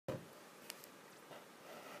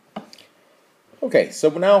Okay, so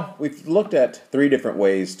now we've looked at 3 different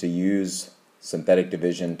ways to use synthetic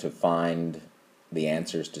division to find the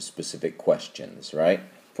answers to specific questions, right?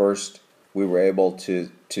 First, we were able to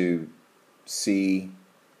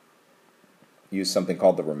use something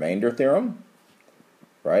called the remainder theorem,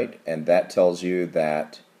 right? And that tells you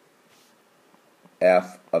that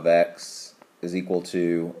f of x is equal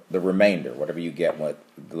to the remainder, whatever you get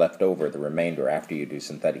left over, the remainder after you do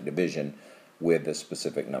synthetic division with a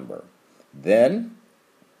specific number. Then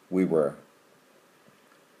we were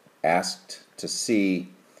asked to see,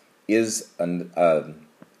 is a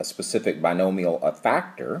specific binomial a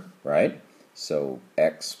factor, right? So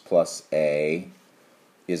x plus a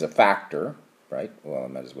is a factor, right? Well, I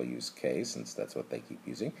might as well use k since that's what they keep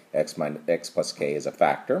using. X plus k is a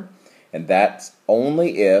factor, and that's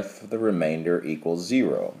only if the remainder equals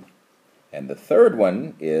 0. And the third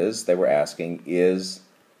one is, they were asking, is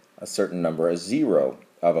a certain number a 0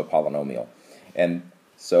 of a polynomial? And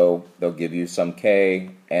so they'll give you some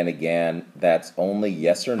k, and again, that's only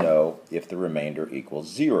yes or no if the remainder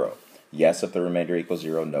equals 0. Yes if the remainder equals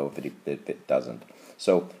 0, no if it doesn't.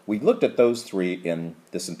 So we looked at those 3 in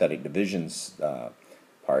the synthetic divisions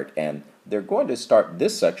part, and they're going to start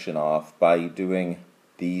this section off by looking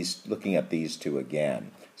at these 2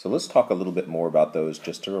 again. So let's talk a little bit more about those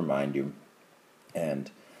just to remind you,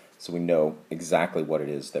 and so we know exactly what it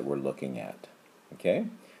is that we're looking at. Okay?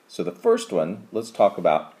 So the first one, let's talk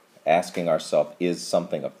about asking ourselves, is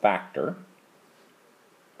something a factor?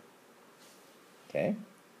 Okay?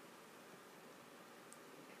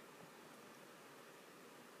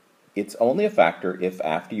 It's only a factor if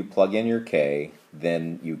after you plug in your k,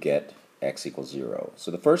 then you get x equals 0.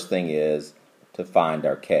 So the first thing is to find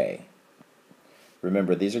our k.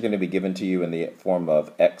 Remember, these are going to be given to you in the form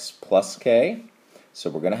of x plus k. So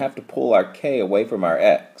we're going to have to pull our k away from our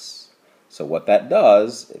x. So what that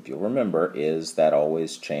does, if you'll remember, is that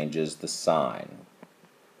always changes the sign.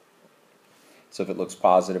 So if it looks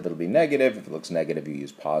positive, it'll be negative. If it looks negative, you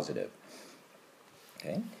use positive.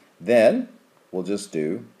 Okay. Then we'll just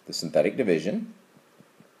do the synthetic division.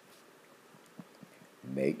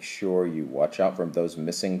 Make sure you watch out for those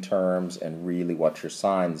missing terms and really watch your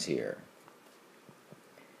signs here.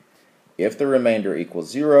 If the remainder equals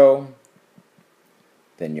 0,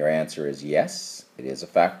 then your answer is yes, it is a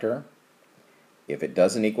factor. If it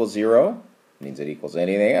doesn't equal 0, means it equals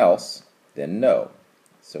anything else, then no.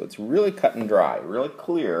 So it's really cut and dry, really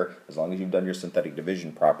clear, as long as you've done your synthetic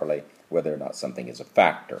division properly, whether or not something is a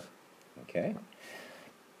factor. Okay?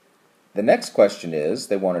 The next question is,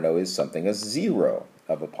 they want to know, is something a 0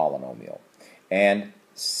 of a polynomial? And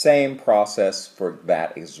same process for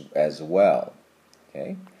that as well.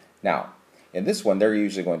 Okay? Now, in this one, they're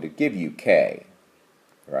usually going to give you k,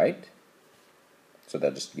 right? So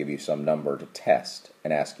they'll just give you some number to test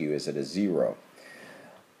and ask you, is it a 0?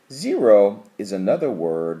 0 is another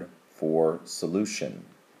word for solution.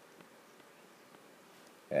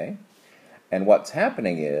 Okay? And what's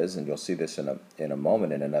happening is, and you'll see this in a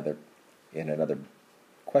moment in another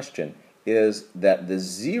question, is that the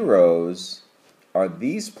zeros are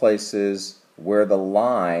these places where the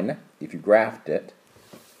line, if you graphed it,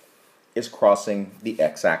 is crossing the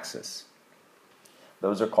x-axis.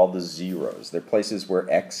 Those are called the zeros. They're places where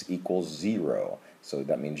x equals 0. So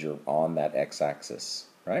that means you're on that x-axis,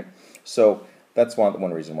 right? So that's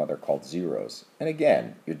one reason why they're called zeros. And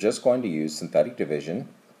again, you're just going to use synthetic division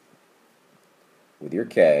with your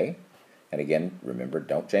k. And again, remember,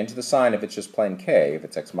 don't change the sign if it's just plain k. If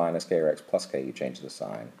it's x minus k or x plus k, you change the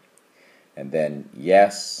sign. And then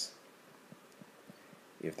yes,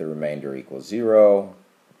 if the remainder equals 0.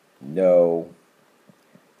 No,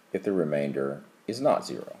 if the remainder is not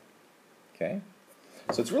 0. Okay?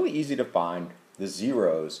 So it's really easy to find the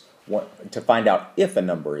zeros, to find out if a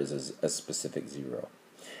number is a specific 0.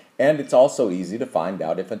 And it's also easy to find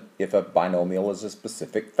out if a binomial is a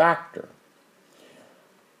specific factor.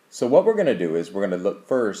 So what we're going to do is we're going to look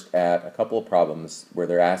first at a couple of problems where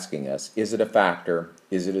they're asking us, is it a factor,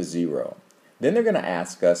 is it a 0? Then they're going to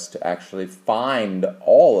ask us to actually find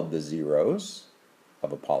all of the zeros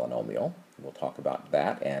of a polynomial. We'll talk about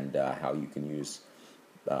that and how you can use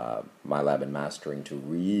MyLab and Mastering to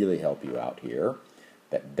really help you out here.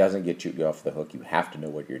 That doesn't get you off the hook. You have to know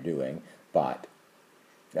what you're doing, but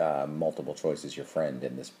multiple choice is your friend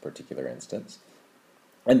in this particular instance.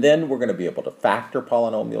 And then we're going to be able to factor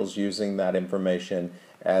polynomials using that information,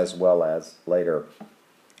 as well as later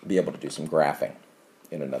be able to do some graphing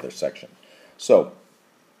in another section. So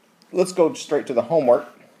let's go straight to the homework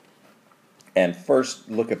and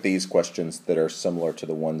first look at these questions that are similar to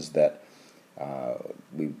the ones that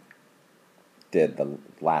we did the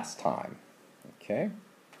last time. Okay?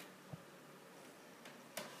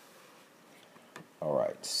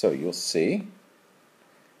 so you'll see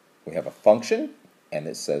we have a function, and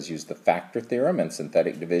it says use the factor theorem and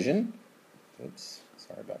synthetic division. Oops,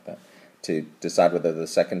 sorry about that. To decide whether the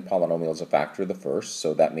second polynomial is a factor of the first.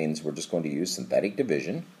 So that means we're just going to use synthetic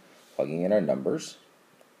division, plugging in our numbers.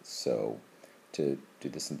 So to do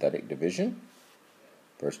the synthetic division,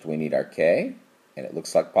 first we need our k, and it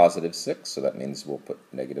looks like positive 6, so that means we'll put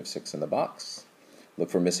negative 6 in the box. Look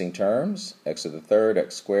for missing terms, x to the third,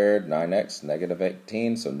 x squared, 9x, negative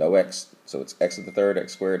 18, so no x, so it's x to the third,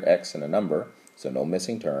 x squared, x, and a number, so no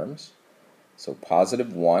missing terms. So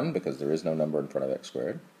positive 1, because there is no number in front of x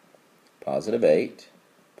squared, positive 8,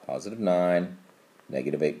 positive 9,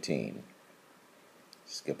 negative 18.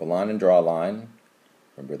 Skip a line and draw a line.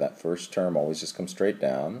 Remember that first term always just comes straight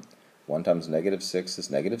down. 1 times negative 6 is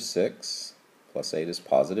negative 6, plus 8 is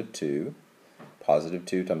positive 2. Positive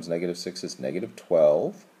 2 times negative 6 is negative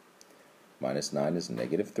 12. Minus 9 is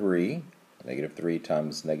negative 3. Negative 3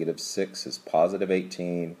 times negative 6 is positive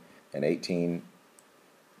 18. And 18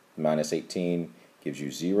 minus 18 gives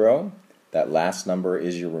you 0. That last number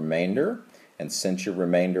is your remainder. And since your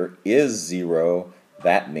remainder is 0,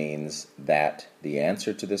 that means that the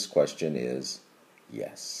answer to this question is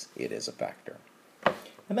yes, it is a factor.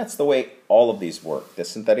 And that's the way all of these work. The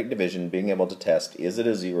synthetic division, being able to test, is it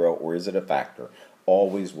a 0 or is it a factor,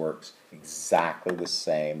 always works exactly the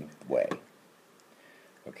same way.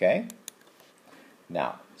 Okay?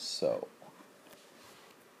 Now, so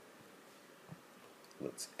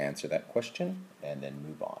let's answer that question and then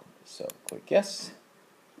move on. So click yes,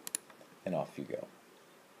 and off you go.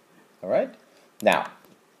 All right? Now,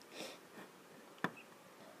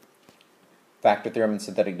 factor theorem and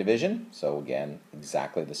synthetic division. So again,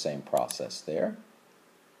 exactly the same process there.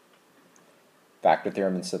 Factor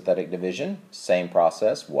theorem and synthetic division, same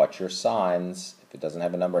process. Watch your signs. If it doesn't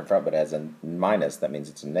have a number in front but has a minus, that means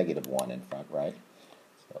it's a negative 1 in front, right?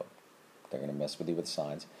 So they're going to mess with you with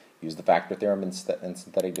signs. Use the factor theorem and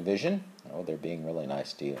synthetic division. Oh, they're being really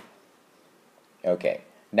nice to you. Okay.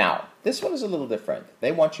 Now, this one is a little different.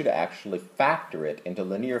 They want you to actually factor it into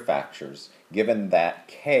linear factors given that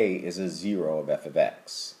k is a 0 of f of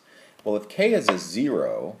x. Well, if k is a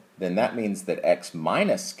 0, then that means that x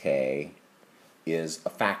minus k is a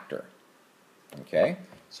factor. Okay?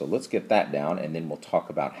 So let's get that down, and then we'll talk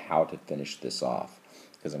about how to finish this off.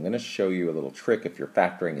 Because I'm going to show you a little trick if your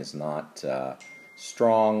factoring is not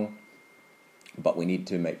strong, but we need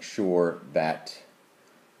to make sure that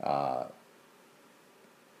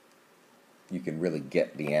you can really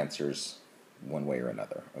get the answers one way or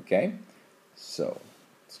another, okay? So,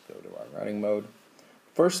 let's go to our writing mode.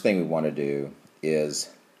 First thing we want to do is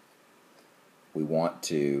we want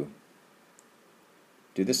to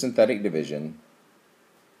do the synthetic division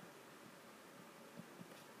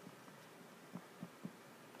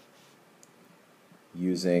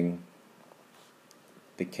using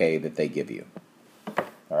the k that they give you.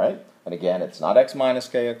 All right? And again, it's not x minus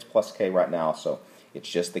k, x plus k right now, so it's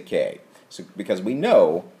just the k. So, because we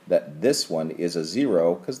know that this one is a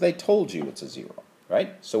 0 because they told you it's a 0,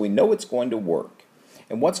 right? So we know it's going to work.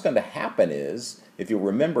 And what's going to happen is, if you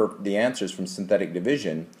remember the answers from synthetic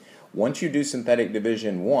division, once you do synthetic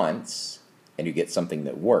division once, and you get something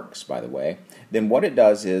that works, by the way, then what it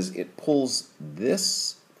does is it pulls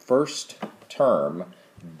this first term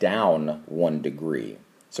down 1 degree.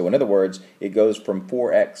 So in other words, it goes from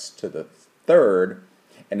 4x to the third,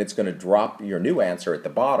 and it's going to drop, your new answer at the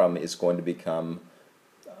bottom is going to become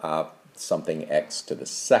something x to the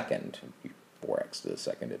second. 4x to the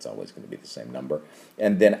second, it's always going to be the same number.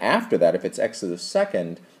 And then after that, if it's x to the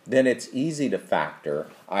second, then it's easy to factor,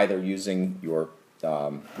 either using your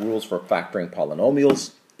rules for factoring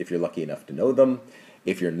polynomials, if you're lucky enough to know them.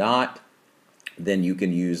 If you're not, then you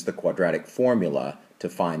can use the quadratic formula to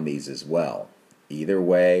find these as well. Either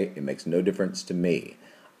way, it makes no difference to me.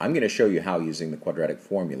 I'm going to show you how using the quadratic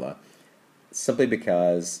formula, simply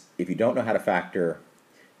because if you don't know how to factor,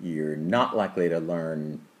 you're not likely to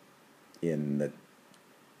learn in the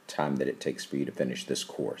time that it takes for you to finish this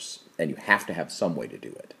course. And you have to have some way to do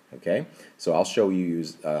it. Okay? So I'll show you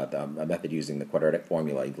a method using the quadratic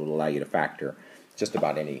formula. It will allow you to factor just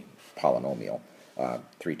about any polynomial,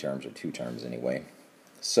 3 terms or 2 terms anyway.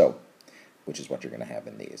 So, which is what you're going to have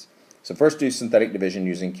in these. So first do synthetic division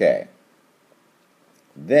using k.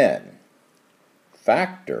 Then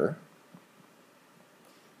factor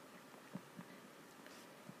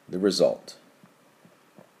the result.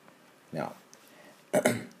 Now,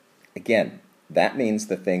 again, that means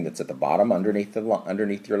the thing that's at the bottom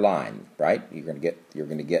underneath your line, right? You're going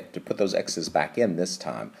to get to put those x's back in this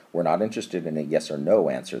time. We're not interested in a yes or no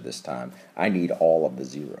answer this time. I need all of the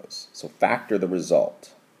zeros. So factor the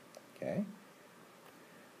result. Okay?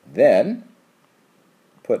 Then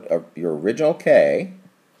put your original k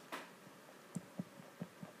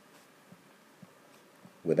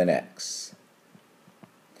with an x.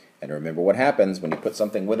 And remember what happens when you put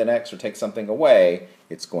something with an x or take something away,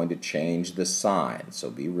 it's going to change the sign.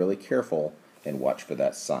 So be really careful and watch for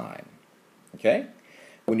that sign. Okay?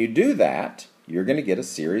 When you do that, you're going to get a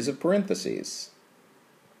series of parentheses.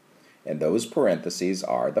 And those parentheses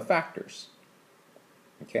are the factors.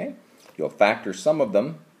 Okay? You'll factor some of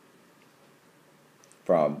them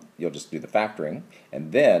you'll just do the factoring,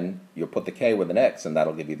 and then you'll put the k with an x, and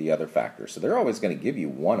that'll give you the other factors. So they're always going to give you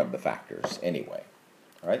one of the factors anyway.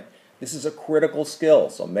 All right? This is a critical skill,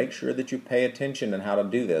 so make sure that you pay attention in how to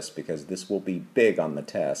do this, because this will be big on the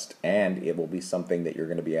test, and it will be something that you're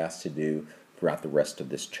going to be asked to do throughout the rest of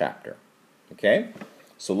this chapter. Okay?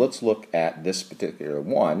 So let's look at this particular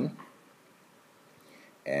one,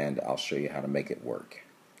 and I'll show you how to make it work.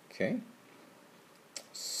 Okay?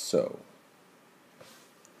 So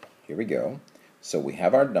here we go. So we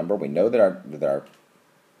have our number. We know that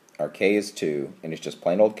our k is 2, and it's just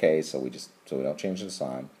plain old k, so we don't change the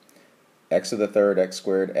sign. X to the third, x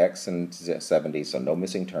squared, x and 70, so no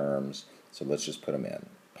missing terms. So let's just put them in.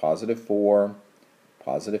 Positive 4,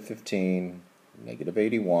 positive 15, negative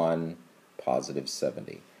 81, positive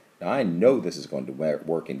 70. Now I know this is going to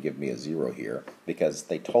work and give me a 0 here because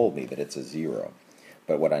they told me that it's a 0.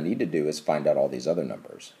 But what I need to do is find out all these other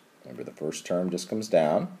numbers. Remember, the first term just comes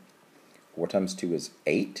down. 4 times 2 is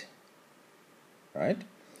 8, right?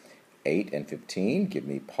 8 and 15 give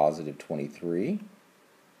me positive 23.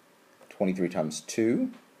 23 times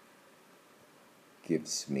 2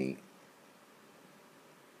 gives me,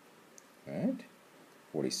 right,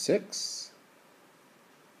 46.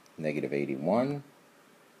 Negative 81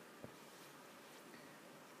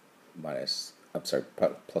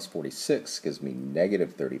 plus 46 gives me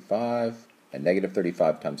negative 35. And negative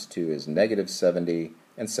 35 times 2 is negative 70.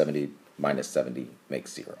 And 70 minus 70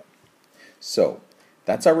 makes 0. So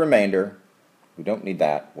that's our remainder. We don't need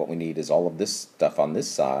that. What we need is all of this stuff on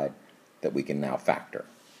this side that we can now factor.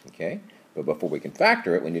 Okay? But before we can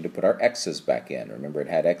factor it, we need to put our x's back in. Remember, it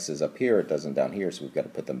had x's up here, it doesn't down here, so we've got to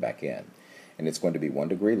put them back in. And it's going to be 1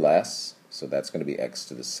 degree less, so that's going to be x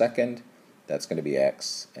to the second. That's going to be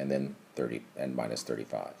x, and then 30 and minus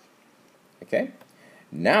 35. Okay?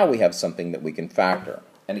 Now we have something that we can factor.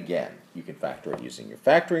 And again, you can factor it using your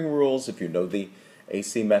factoring rules if you know the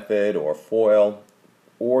AC method or FOIL,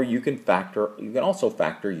 or you can also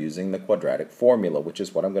factor using the quadratic formula, which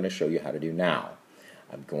is what I'm going to show you how to do now.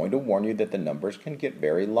 I'm going to warn you that the numbers can get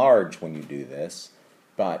very large when you do this,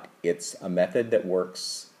 but it's a method that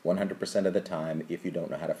works 100% of the time if you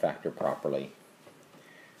don't know how to factor properly.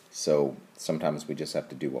 So sometimes we just have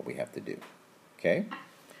to do what we have to do. Okay?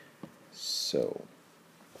 So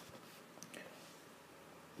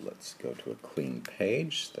let's go to a clean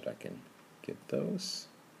page so that I can get those.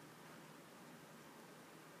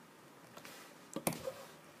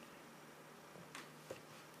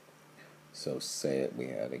 So say it, we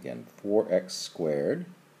had again 4x squared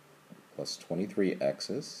plus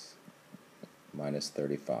 23x's minus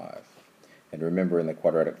 35. And remember, in the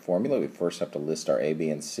quadratic formula, we first have to list our a, b,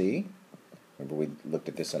 and c. Remember, we looked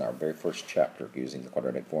at this in our very first chapter using the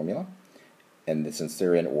quadratic formula. And since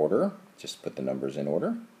they're in order, just put the numbers in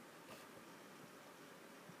order.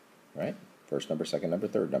 Right? First number, second number,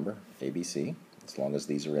 third number, a, b, c. As long as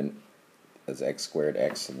these are in as x squared,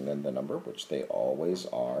 x, and then the number, which they always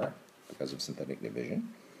are because of synthetic division.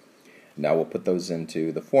 Now we'll put those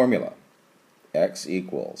into the formula. X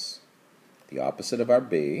equals the opposite of our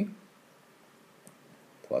b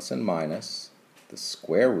plus and minus the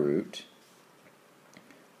square root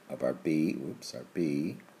of our b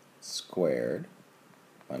squared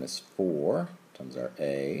minus 4 times our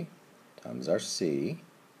a times our c.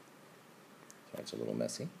 That's a little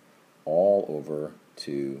messy. All over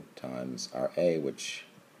 2 times our a, which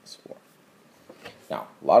is 4. Now,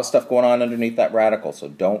 a lot of stuff going on underneath that radical, so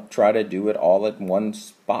don't try to do it all at one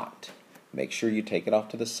spot. Make sure you take it off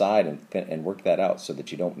to the side and work that out so that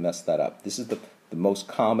you don't mess that up. This is the most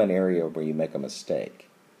common area where you make a mistake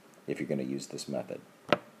if you're going to use this method.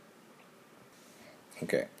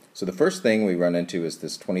 Okay, so the first thing we run into is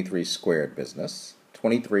this 23 squared business.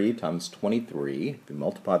 23 times 23, if you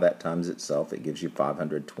multiply that times itself, it gives you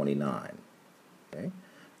 529. Okay?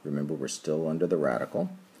 Remember, we're still under the radical.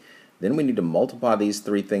 Then we need to multiply these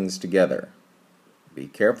three things together. Be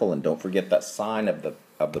careful and don't forget that sign of the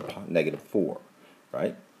negative 4,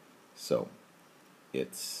 right? So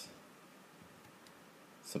it's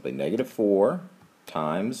simply negative 4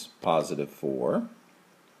 times positive 4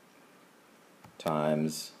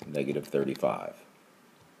 times negative 35.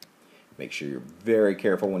 Make sure you're very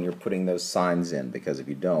careful when you're putting those signs in, because if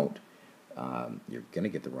you don't, you're going to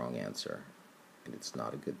get the wrong answer, and it's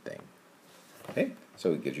not a good thing. Okay,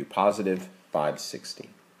 so it gives you positive 560.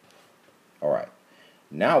 All right,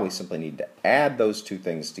 now we simply need to add those two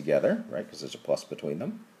things together, right, because there's a plus between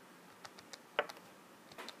them.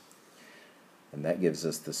 And that gives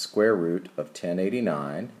us the square root of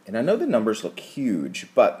 1089. And I know the numbers look huge,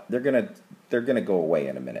 but they're gonna go away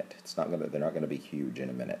in a minute. They're not gonna be huge in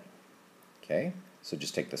a minute. Okay, so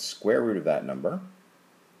just take the square root of that number.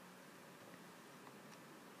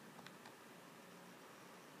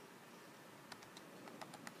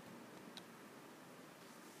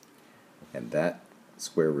 And that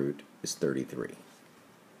square root is 33.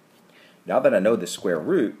 Now that I know the square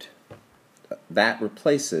root, that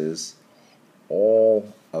replaces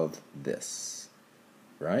all of this,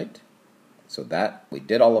 right? So that we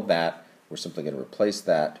did all of that. We're simply going to replace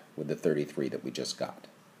that with the 33 that we just got.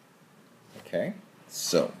 Okay,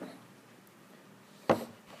 so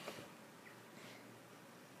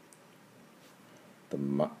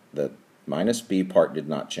the minus b part did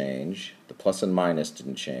not change. The plus and minus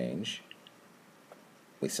didn't change.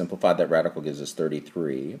 We simplified that radical, gives us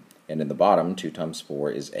 33, and in the bottom 2 times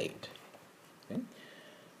 4 is 8. Okay?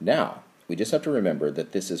 Now we just have to remember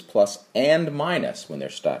that this is plus and minus when they're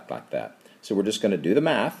stacked like that. So we're just going to do the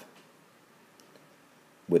math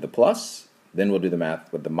with the plus, then we'll do the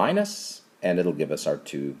math with the minus, and it'll give us our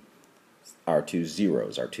two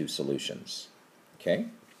zeros, our two solutions. Okay?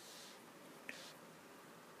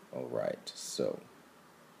 All right, so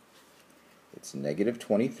it's negative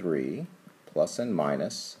 23 plus and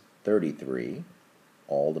minus 33,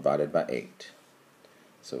 all divided by 8.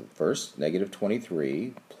 So first, negative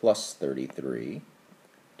 23 plus 33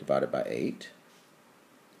 divided by 8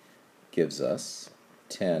 gives us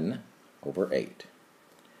 10 over 8,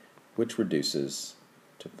 which reduces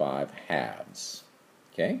to 5 halves.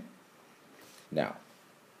 Okay? Now,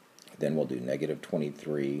 then we'll do negative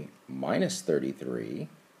 23 minus 33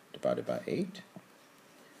 divided by 8,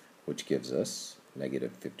 which gives us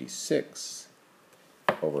negative 56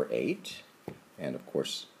 over 8. And of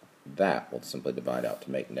course, that will simply divide out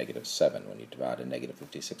to make negative 7 when you divide a negative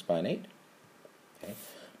 56 by an 8. Okay?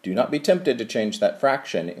 Do not be tempted to change that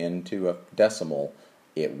fraction into a decimal.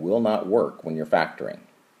 It will not work when you're factoring.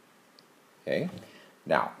 Okay?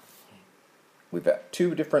 Now, we've got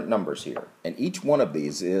two different numbers here, and each one of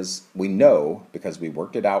these is, we know, because we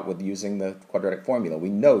worked it out with using the quadratic formula, we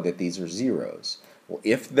know that these are zeros. Well,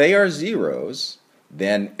 if they are zeros,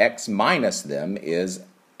 then x minus them is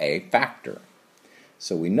a factor.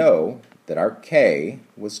 So we know that our k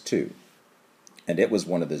was 2, and it was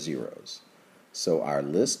one of the zeros. So our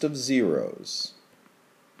list of zeros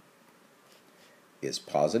is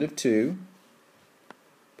positive 2,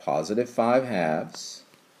 positive 5 halves,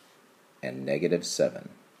 and negative 7.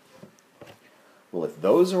 Well, if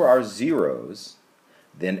those are our zeros,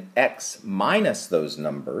 then x minus those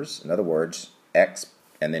numbers, in other words, x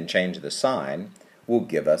and then change the sign, will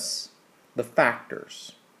give us the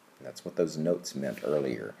factors. That's what those notes meant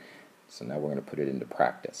earlier. So now we're going to put it into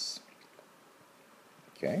practice.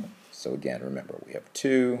 Okay, so again, remember, we have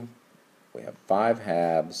 2, we have 5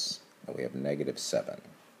 halves, and we have negative 7.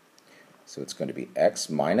 So it's going to be x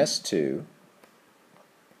minus 2,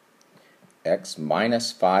 x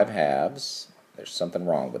minus 5 halves, there's something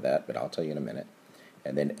wrong with that, but I'll tell you in a minute,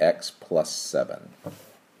 and then x plus 7.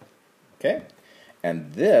 Okay,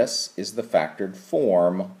 and this is the factored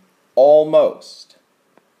form almost.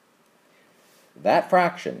 That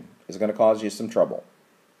fraction is going to cause you some trouble.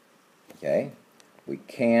 Okay, we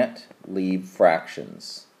can't leave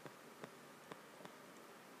fractions.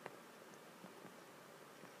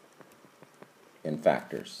 In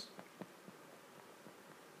factors.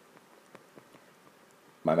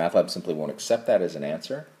 My math lab simply won't accept that as an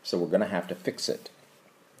answer, so we're going to have to fix it.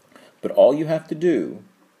 But all you have to do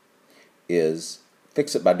is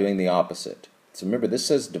fix it by doing the opposite. So remember, this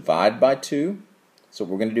says divide by 2, so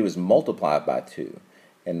what we're going to do is multiply by 2.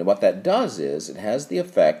 And what that does is, it has the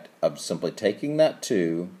effect of simply taking that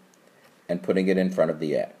 2 and putting it in front of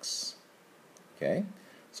the x. Okay?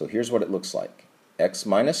 So here's what it looks like. X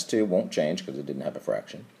minus 2 won't change because it didn't have a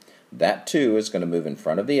fraction. That 2 is going to move in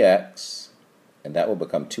front of the x, and that will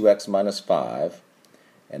become 2x minus 5,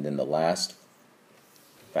 and then the last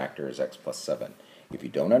factor is x plus 7. If you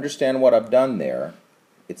don't understand what I've done there,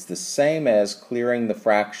 it's the same as clearing the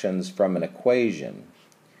fractions from an equation,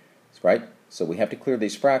 right? So we have to clear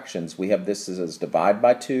these fractions. We have this as divide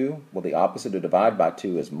by 2. Well, the opposite of divide by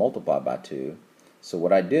 2 is multiply by 2. So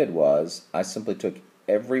what I did was, I simply took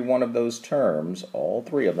every one of those terms, all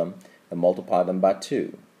three of them, and multiply them by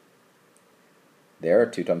 2. There,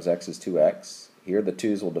 2 times x is 2x. Here, the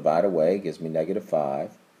 2's will divide away, gives me negative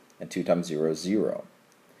 5. And 2 times 0 is 0.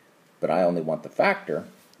 But I only want the factor,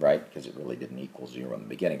 right, because it really didn't equal 0 in the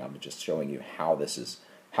beginning. I'm just showing you how this is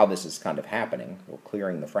kind of happening. We're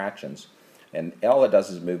clearing the fractions. And all it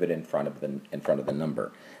does is move it in front of the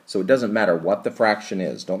number. So it doesn't matter what the fraction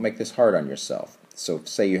is. Don't make this hard on yourself. So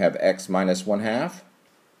say you have x minus 1/2.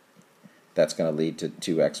 That's going to lead to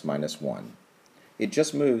 2x minus 1. It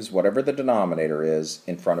just moves whatever the denominator is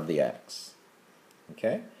in front of the x.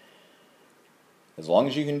 Okay? As long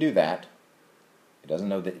as you can do that, it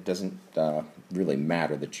doesn't really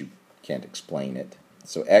matter that you can't explain it.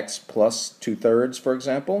 So x plus 2/3, for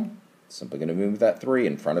example, simply going to move that 3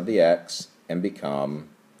 in front of the x and become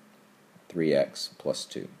 3x plus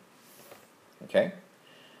 2. Okay?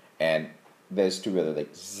 And those two are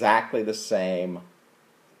exactly the same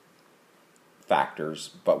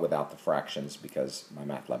factors, but without the fractions, because my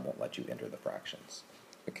math lab won't let you enter the fractions.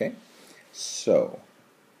 Okay? So,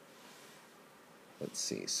 let's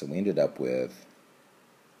see. So we ended up with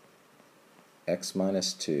x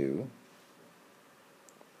minus 2,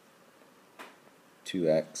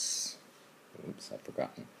 2x, oops, I've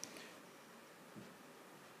forgotten,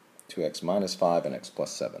 2x minus 5, and x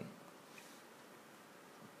plus 7.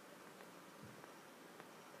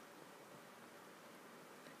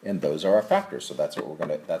 And those are our factors, so that's what we're going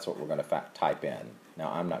to type in.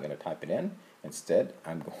 Now I'm not going to type it in. Instead,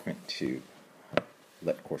 I'm going to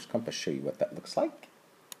let Course Compass show you what that looks like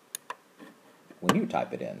when you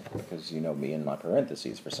type it in, because you know me and my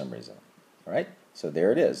parentheses for some reason. All right, so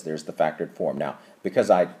there it is. There's the factored form. Now, because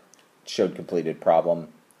I showed completed problem,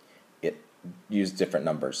 it used different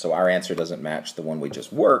numbers, so our answer doesn't match the one we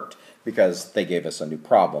just worked because they gave us a new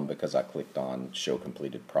problem because I clicked on show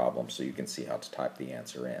completed problem, so you can see how to type the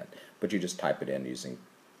answer in. But you just type it in using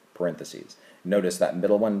parentheses. Notice that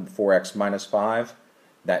middle one, 4x minus 5,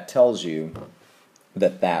 that tells you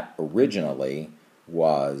that originally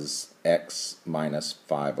was x minus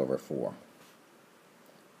 5 over 4.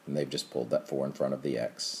 And they've just pulled that 4 in front of the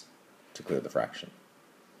x to clear the fraction.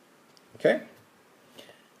 Okay?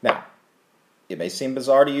 Now, it may seem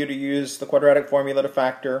bizarre to you to use the quadratic formula to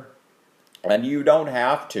factor, and you don't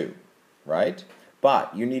have to, right?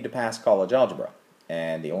 But you need to pass college algebra,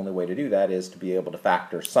 and the only way to do that is to be able to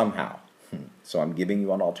factor somehow. So I'm giving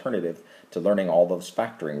you an alternative to learning all those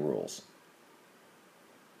factoring rules.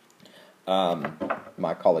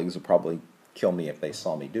 My colleagues would probably kill me if they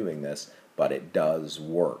saw me doing this, but it does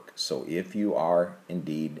work. So if you are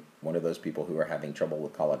indeed one of those people who are having trouble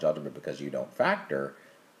with college algebra because you don't factor,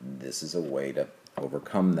 this is a way to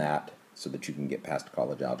overcome that so that you can get past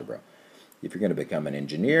college algebra. If you're going to become an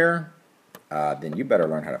engineer, then you better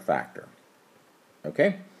learn how to factor.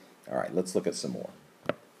 Okay? All right, let's look at some more.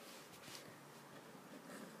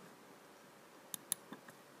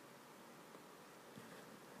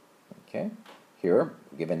 Okay, here,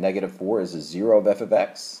 given negative 4 is a 0 of f of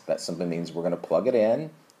x. That simply means we're going to plug it in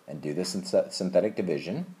and do this synthetic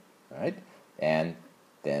division, right? And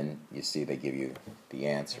then you see they give you the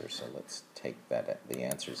answer. So let's take the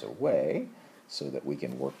answers away so that we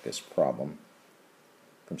can work this problem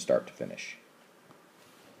from start to finish.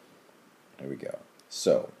 There we go.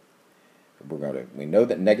 So we know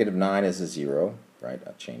that negative 9 is a 0, right?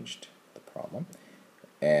 I changed the problem.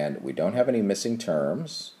 And we don't have any missing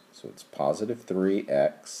terms. So it's positive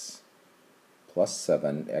 3x plus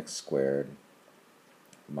 7x squared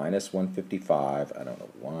minus 155. I don't know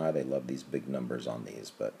why they love these big numbers on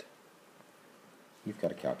these, but you've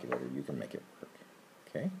got a calculator. You can make it work.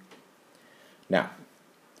 Okay. Now,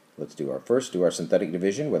 let's do our synthetic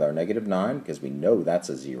division with our negative 9, because we know that's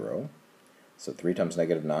a 0. So 3 times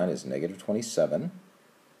negative 9 is negative 27.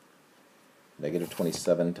 Negative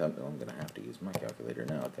 27 times, I'm going to have to use my calculator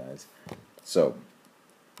now, guys. So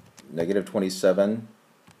negative 27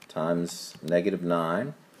 times negative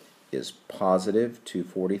 9 is positive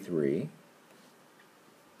 243,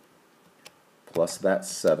 plus that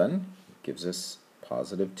 7 gives us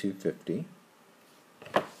positive 250,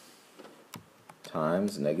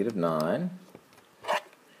 times negative 9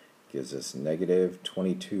 gives us negative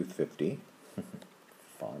 2250,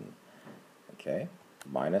 fun, okay,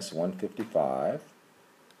 minus 155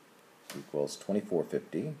 equals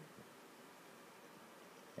 2450.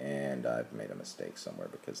 And I've made a mistake somewhere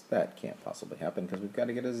because that can't possibly happen because we've got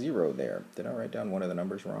to get a 0 there. Did I write down one of the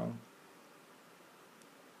numbers wrong?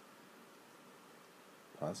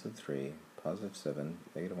 Positive 3, positive 7,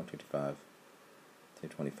 negative 155,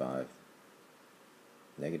 225,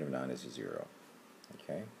 negative 9 is a 0.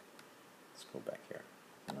 Okay, let's go back here.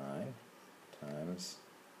 9 times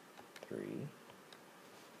 3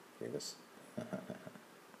 gave us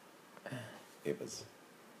it was,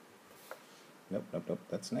 nope, nope, nope,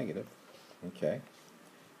 that's negative. Okay,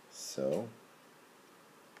 so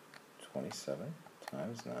 27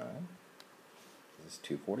 times 9 is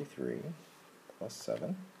 243 plus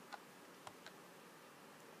 7,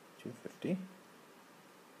 250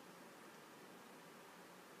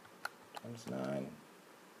 times 9,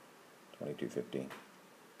 2250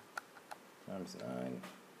 times 9,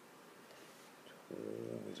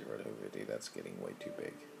 0 to 50, that's getting way too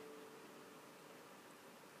big.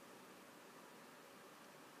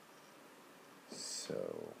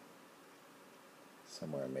 So,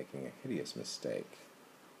 somewhere I'm making a hideous mistake.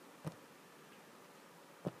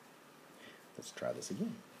 Let's try this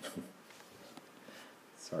again.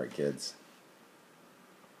 Sorry, kids.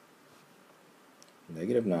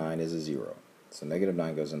 Negative 9 is a 0. So negative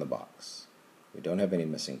 9 goes in the box. We don't have any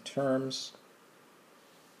missing terms.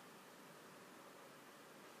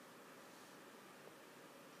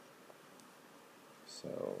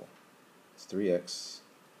 So it's 3x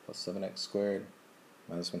plus 7x squared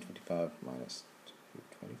minus 125 minus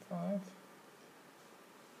 225.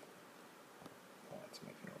 That's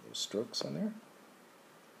making all those strokes on there.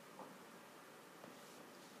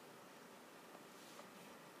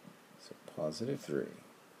 So positive 3,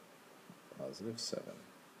 positive 7,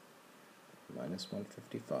 minus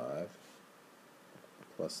 155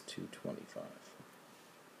 plus 225.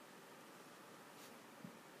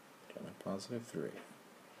 Again, positive 3.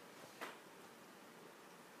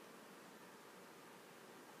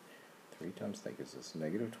 3 times that gives us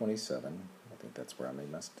negative 27. I think that's where I made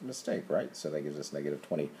a mistake, right? So that gives us negative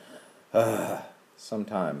 20.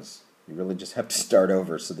 Sometimes you really just have to start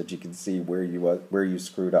over so that you can see where you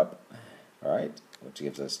screwed up. All right, which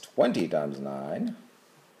gives us 20 times 9,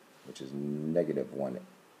 which is negative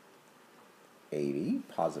 180,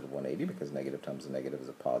 positive 180, because negative times a negative is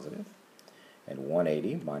a positive. And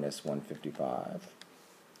 180 minus 155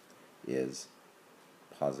 is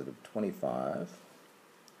positive 25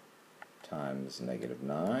 times negative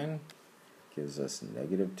 9 gives us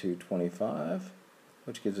negative 225,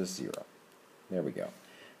 which gives us 0. There we go.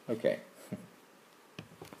 Okay.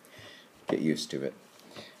 Get used to it.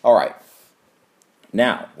 All right.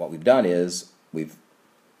 Now, what we've done is we've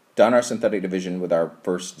done our synthetic division with our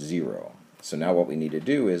first 0. So now what we need to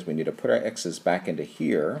do is we need to put our x's back into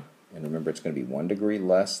here. And remember, it's going to be 1 degree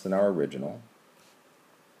less than our original.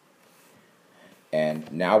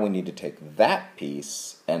 And now we need to take that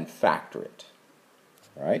piece and factor it.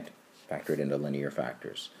 All right? Factor it into linear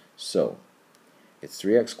factors. So it's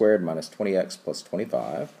 3x squared minus 20x plus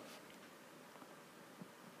 25.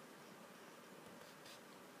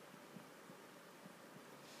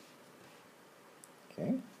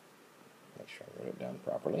 Okay. Make sure I wrote it down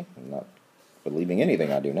properly. I'm not believing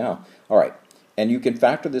anything I do now. All right. And you can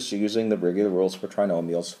factor this using the regular rules for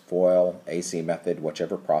trinomials, FOIL, AC method,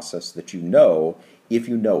 whichever process that you know, if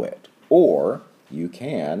you know it. Or you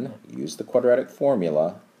can use the quadratic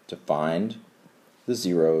formula to find the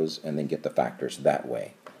zeros and then get the factors that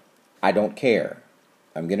way. I don't care.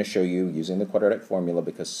 I'm going to show you using the quadratic formula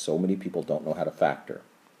because so many people don't know how to factor.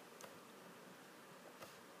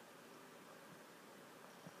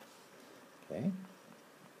 Okay.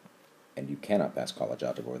 And you cannot pass college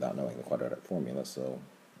algebra without knowing the quadratic formula, so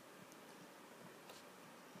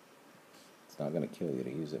it's not going to kill you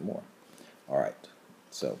to use it more. All right,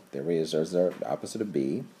 so there we is. There's our opposite of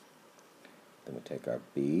b. Then we take our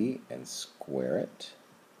b and square it.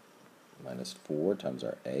 Minus 4 times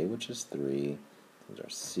our a, which is 3, times our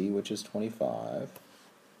c, which is 25,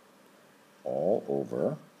 all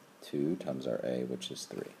over 2 times our a, which is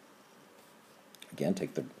 3. Again,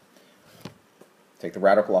 take the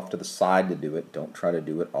radical off to the side to do it. Don't try to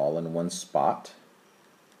do it all in one spot.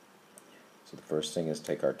 So the first thing is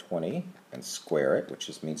take our 20 and square it, which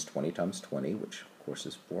just means 20 times 20, which of course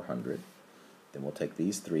is 400. Then we'll take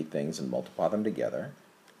these three things and multiply them together.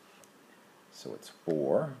 So it's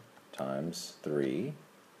 4 times 3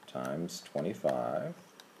 times 25,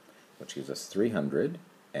 which gives us 300.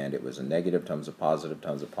 And it was a negative times a positive,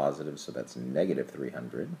 so that's negative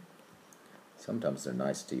 300. Sometimes they're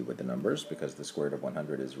nice to you with the numbers because the square root of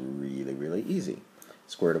 100 is really, really easy.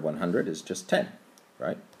 Square root of 100 is just 10,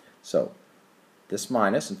 right? So this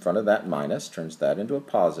minus in front of that minus turns that into a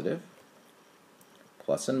positive.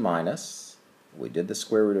 Plus and minus, we did the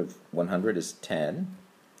square root of 100 is 10.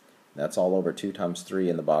 That's all over 2 times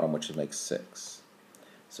 3 in the bottom, which makes 6.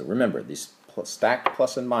 So remember, these stacked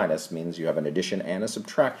plus and minus means you have an addition and a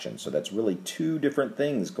subtraction. So that's really two different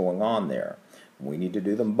things going on there. We need to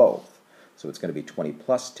do them both. So it's going to be 20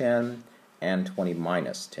 plus 10 and 20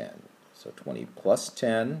 minus 10. So 20 plus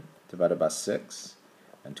 10 divided by 6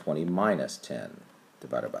 and 20 minus 10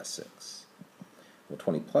 divided by 6. Well,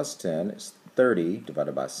 20 plus 10 is 30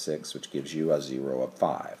 divided by 6, which gives you a 0 of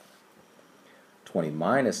 5. 20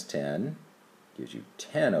 minus 10 gives you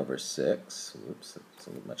 10 over 6. Oops, that's a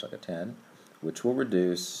little much like a 10, which will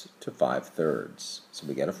reduce to 5/3. So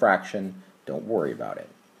we get a fraction. Don't worry about it,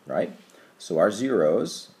 right? So our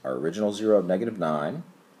zeros, our original 0 of -9,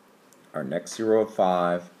 our next 0 of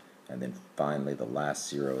 5, and then finally the last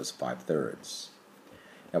 0 is 5/3.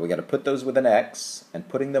 Now we got to put those with an x, and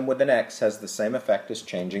putting them with an x has the same effect as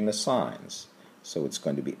changing the signs. So it's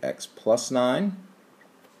going to be x plus 9,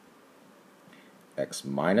 x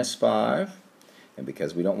minus 5, and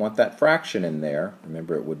because we don't want that fraction in there,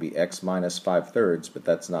 remember it would be x minus 5/3, but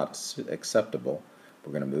that's not acceptable.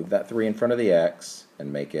 We're going to move that 3 in front of the x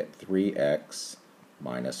and make it 3x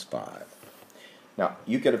minus 5. Now,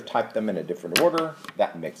 you could have typed them in a different order.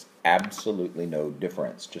 That makes absolutely no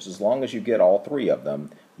difference. Just as long as you get all 3 of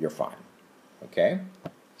them, you're fine. Okay?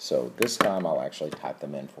 So this time I'll actually type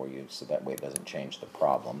them in for you so that way it doesn't change the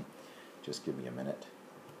problem. Just give me a minute.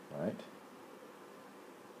 All right?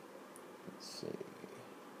 Let's see.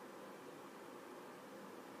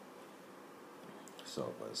 So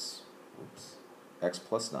it was, x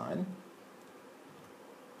plus 9.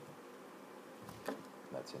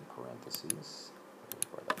 That's in parentheses.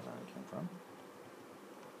 Where that 9 came from.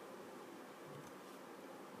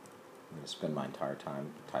 I'm going to spend my entire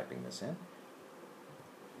time typing this in.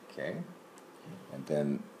 Okay. And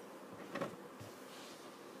then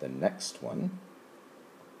the next one.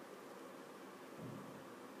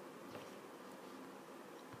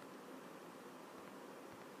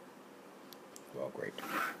 Well, great.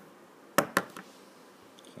 Can't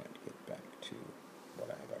get back to what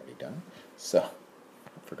I have already done. So,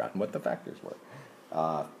 I've forgotten what the factors were.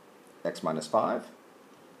 X minus 5,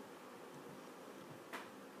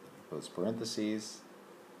 close parentheses,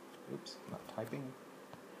 oops, I'm not typing,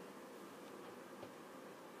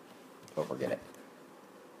 oh, forget it.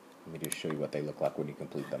 Let me just show you what they look like when you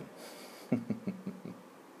complete them. I'm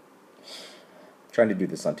trying to do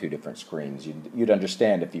this on 2 different screens. You'd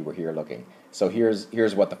understand if you were here looking. So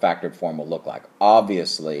here's what the factored form will look like.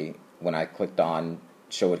 Obviously, when I clicked on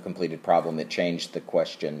show a completed problem, it changed the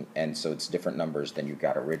question, and so it's different numbers than you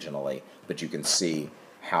got originally, but you can see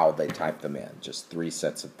how they type them in. Just 3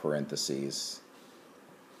 sets of parentheses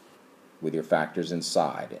with your factors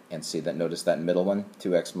inside. And see that, notice that middle one,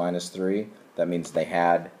 2x minus 3, that means they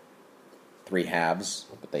had 3 halves,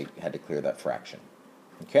 but they had to clear that fraction.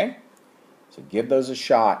 Okay? So give those a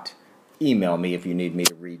shot. Email me if you need me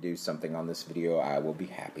to redo something on this video. I will be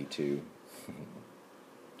happy to.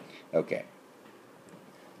 Okay.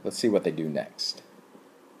 Let's see what they do next.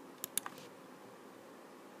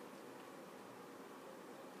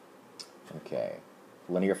 Okay,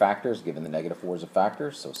 linear factors, given the -4 is a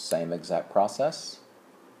factor, so same exact process.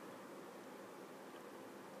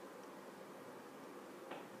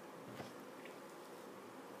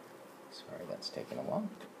 Sorry, that's taking a while.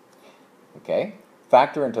 Okay,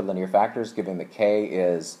 factor into linear factors, given that k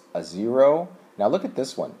is a 0. Now look at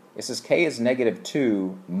this one. It says k is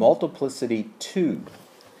 -2, multiplicity 2.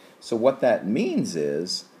 So what that means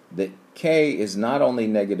is that k is not only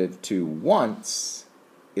 -2 once,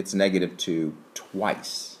 it's -2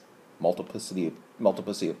 twice. Multiplicity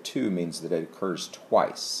of 2 means that it occurs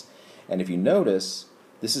twice. And if you notice,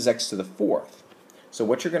 this is x to the 4th. So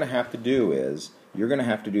what you're going to have to do is, you're going to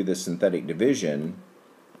have to do the synthetic division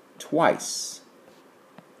twice.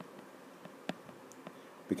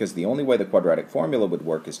 Because the only way the quadratic formula would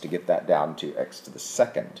work is to get that down to x to the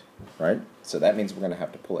 2nd, right? So that means we're going to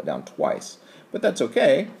have to pull it down twice. But that's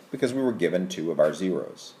okay, because we were given 2 of our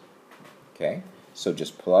zeros. Okay? So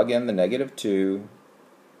just plug in the -2,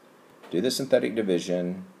 do the synthetic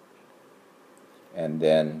division, and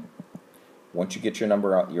then once you get your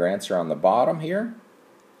number out, your answer on the bottom here,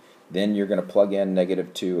 then you're going to plug in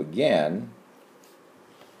 -2 again,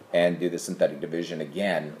 and do the synthetic division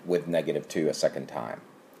again with -2 a second time.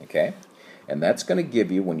 Okay? And that's going to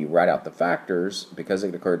give you, when you write out the factors, because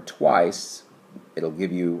it occurred twice, it'll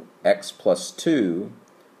give you x plus 2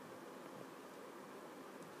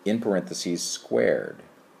 in parentheses squared,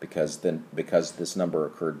 because this number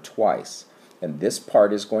occurred twice. And this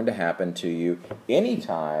part is going to happen to you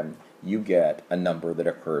anytime you get a number that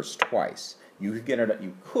occurs twice. You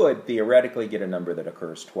could theoretically get a number that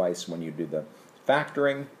occurs twice when you do the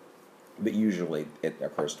factoring, but usually it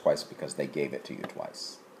occurs twice because they gave it to you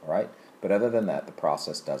twice. All right? But other than that, the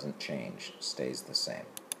process doesn't change, stays the same.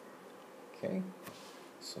 Okay?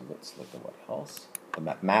 So let's look at what else. The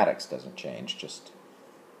mathematics doesn't change, just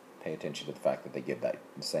pay attention to the fact that they give the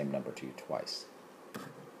same number to you twice.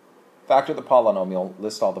 Factor the polynomial,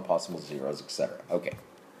 list all the possible zeros, etc. Okay.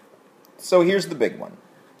 So here's the big one.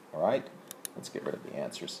 All right, let's get rid of the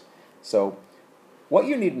answers. So what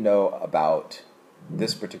you need to know about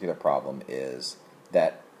this particular problem is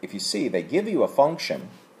that if you see, they give you a function,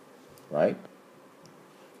 right?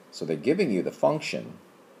 So they're giving you the function,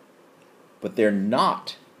 but they're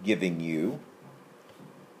not giving you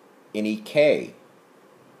any k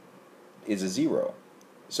is a 0.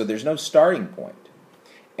 So there's no starting point.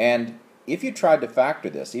 And if you tried to factor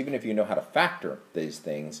this, even if you know how to factor these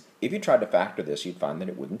things, if you tried to factor this, you'd find that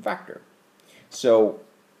it wouldn't factor. So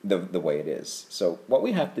the way it is. So what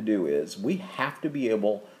we have to do is we have to be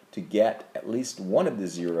able to get at least one of the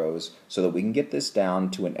zeros so that we can get this down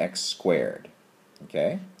to an x squared.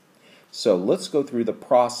 Okay? So let's go through the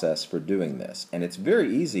process for doing this. And it's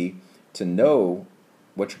very easy to know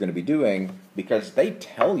what you're going to be doing because they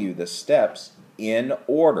tell you the steps in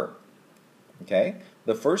order. Okay?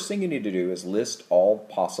 The first thing you need to do is list all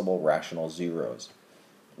possible rational zeros.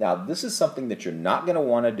 Now, this is something that you're not going to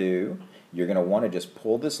want to do. You're going to want to just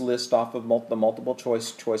pull this list off of the multiple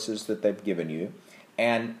choices that they've given you.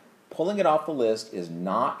 And pulling it off the list is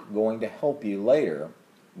not going to help you later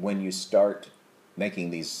when you start making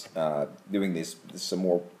these, doing some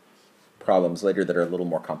more problems later that are a little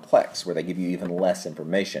more complex, where they give you even less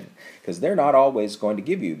information. Because they're not always going to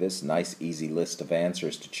give you this nice, easy list of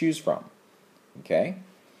answers to choose from. Okay?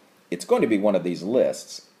 It's going to be one of these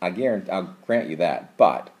lists. I'll grant you that.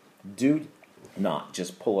 But do not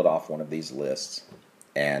just pull it off one of these lists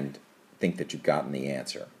and think that you've gotten the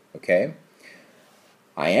answer. Okay?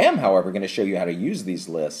 I am, however, going to show you how to use these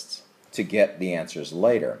lists to get the answers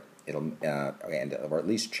later. It'll or at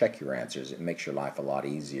least check your answers. It makes your life a lot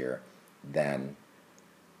easier than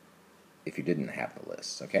if you didn't have the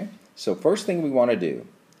lists. Okay? So first thing we want to do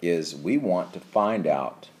is we want to find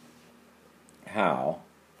out how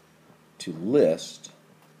to list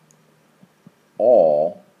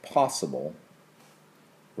all possible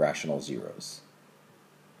rational zeros.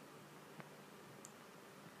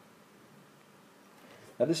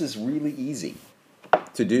 Now this is really easy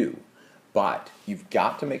to do, but you've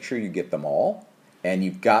got to make sure you get them all, and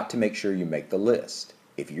you've got to make sure you make the list.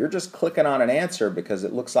 If you're just clicking on an answer because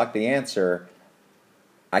it looks like the answer,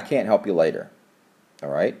 I can't help you later. All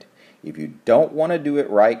right? If you don't want to do it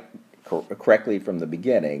right correctly from the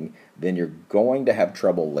beginning, then you're going to have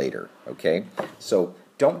trouble later. Okay? So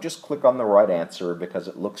don't just click on the right answer because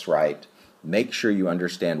it looks right. Make sure you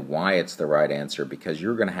understand why it's the right answer, because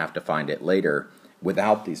you're going to have to find it later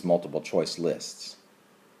without these multiple choice lists.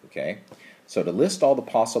 Okay? So to list all the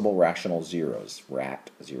possible rational zeros,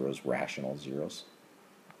 rational zeros.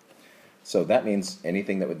 So that means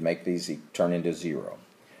anything that would make these turn into 0.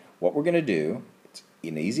 What we're going to do, it's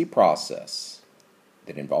an easy process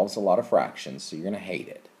that involves a lot of fractions, so you're going to hate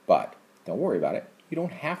it. But don't worry about it. You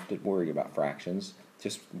don't have to worry about fractions.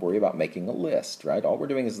 Just worry about making a list, right? All we're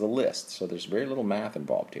doing is the list, so there's very little math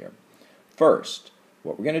involved here. First,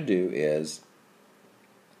 what we're going to do is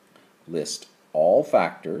list all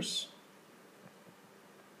factors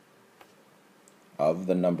of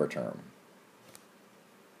the number term.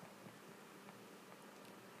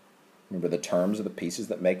 Remember, the terms are the pieces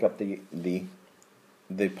that make up the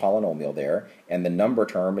polynomial there, and the number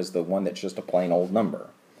term is the one that's just a plain old number.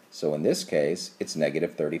 So in this case, it's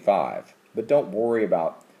negative 35. But don't worry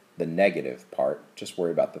about the negative part, just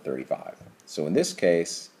worry about the 35. So in this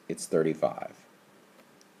case, it's 35.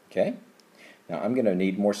 Okay? Now I'm going to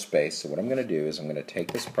need more space, so what I'm going to do is I'm going to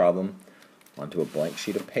take this problem onto a blank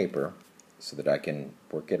sheet of paper so that I can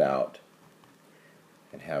work it out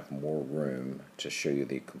and have more room to show you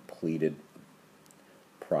the completed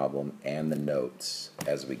problem and the notes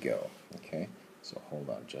as we go. Okay, so hold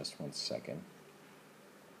on just one second.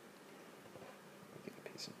 Get a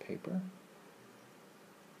piece of paper.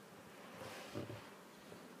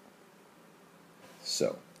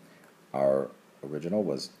 So our original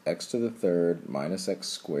was x to the third minus x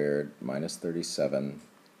squared minus 37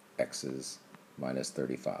 x's minus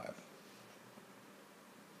 35.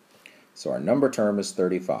 So our number term is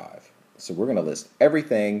 35. So we're going to list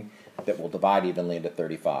everything that will divide evenly into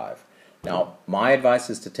 35. Now, my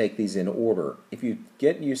advice is to take these in order. If you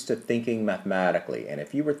get used to thinking mathematically, and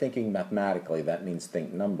if you were thinking mathematically, that means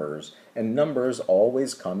think numbers, and numbers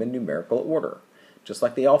always come in numerical order, just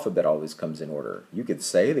like the alphabet always comes in order. You could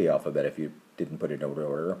say the alphabet if you didn't put it in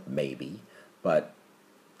order, maybe, but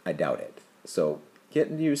I doubt it. So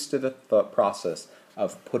get used to the process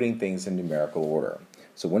of putting things in numerical order.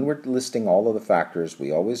 So when we're listing all of the factors,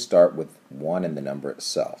 we always start with 1 and the number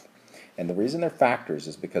itself. And the reason they're factors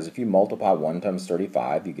is because if you multiply 1 times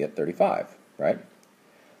 35, you get 35, right?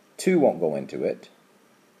 2 won't go into it,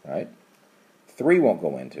 right? 3 won't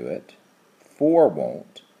go into it. 4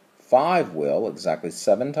 won't. 5 will exactly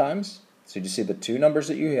 7 times. So you see the two numbers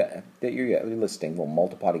that you're listing will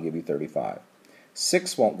multiply to give you 35.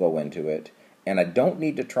 6 won't go into it, and I don't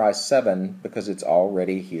need to try 7 because it's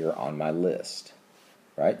already here on my list.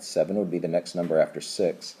 Right? 7 would be the next number after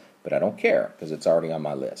 6, but I don't care because it's already on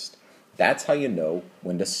my list. That's how you know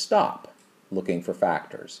when to stop looking for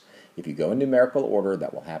factors. If you go in numerical order,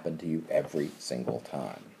 that will happen to you every single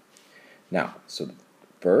time. Now, so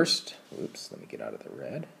first, oops, let me get out of the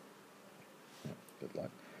red. Good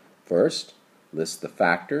luck. First, list the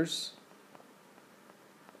factors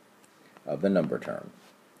of the number term.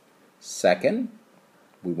 Second,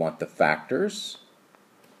 we want the factors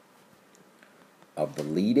of the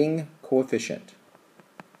leading coefficient.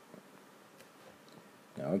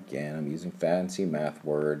 Now again, I'm using fancy math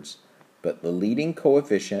words, but the leading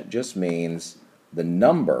coefficient just means the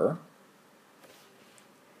number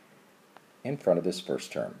in front of this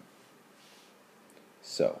first term.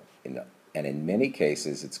 So, in many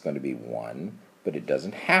cases it's going to be 1, but it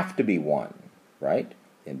doesn't have to be 1, right?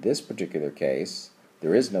 In this particular case,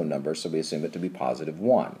 there is no number, so we assume it to be positive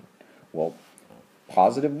 1. Well,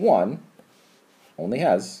 positive 1 only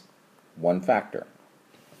has one factor,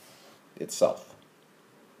 itself.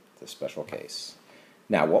 It's a special case.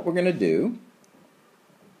 Now, what we're going to do,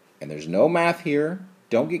 and there's no math here,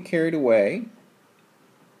 don't get carried away,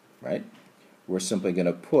 right? We're simply going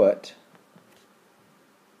to put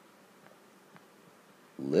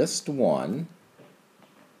list 1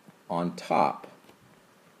 on top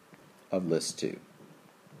of list 2.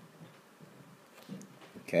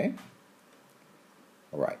 Okay?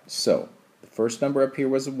 All right, so the first number up here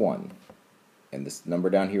was a 1, and this number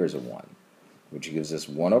down here is a 1, which gives us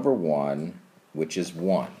 1 over 1, which is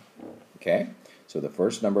 1. Okay? So the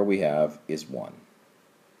first number we have is 1.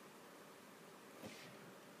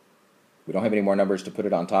 We don't have any more numbers to put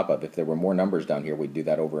it on top of. If there were more numbers down here, we'd do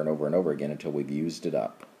that over and over and over again until we've used it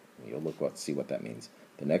up. You'll see what that means.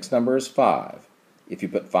 The next number is 5. If you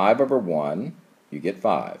put 5 over 1, you get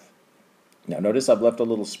 5. Now notice I've left a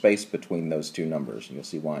little space between those two numbers, and you'll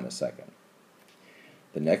see why in a second.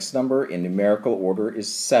 The next number in numerical order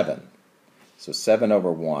is 7. So 7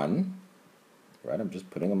 over 1, right, I'm just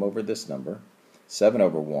putting them over this number. 7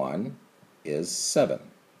 over 1 is 7.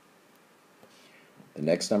 The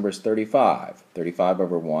next number is 35. 35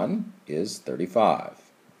 over 1 is 35.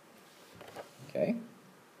 Okay?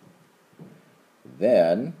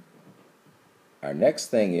 Then, our next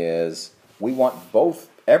thing is, we want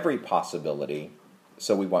every possibility,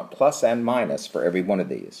 so we want plus and minus for every one of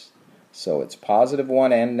these. So it's positive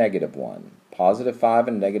 1 and negative 1, positive 5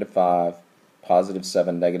 and negative 5, positive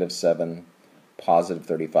 7, negative 7, positive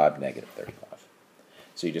 35, negative 35.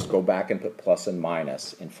 So you just go back and put plus and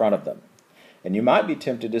minus in front of them. And you might be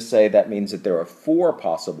tempted to say that means that there are 4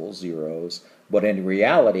 possible zeros, but in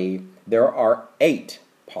reality, there are 8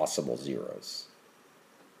 possible zeros.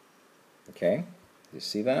 Okay? You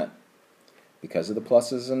see that? Because of the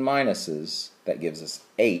pluses and minuses, that gives us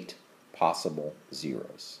 8 possible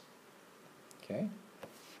zeros. Okay?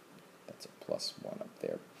 That's a plus 1 up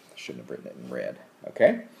there. I shouldn't have written it in red.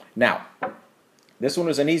 Okay? Now, this one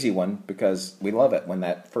was an easy one because we love it when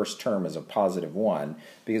that first term is a positive 1,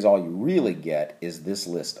 because all you really get is this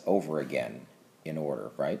list over again in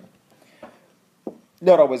order, right?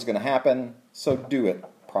 Not always going to happen, so do it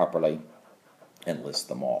properly and list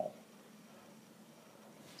them all.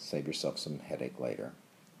 Save yourself some headache later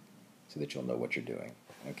so that you'll know what you're doing.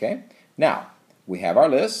 Okay? Now, we have our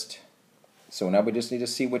list, so now we just need to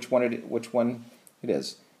see which one it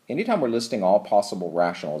is. Anytime we're listing all possible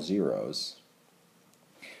rational zeros,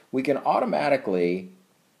 we can automatically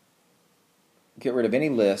get rid of any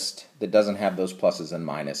list that doesn't have those pluses and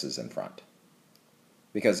minuses in front.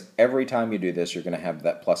 Because every time you do this, you're going to have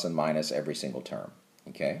that plus and minus every single term.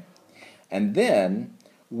 Okay? And then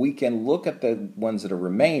we can look at the ones that are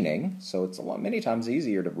remaining, so it's many times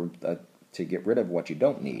easier to get rid of what you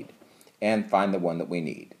don't need, and find the one that we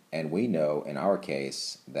need. And we know, in our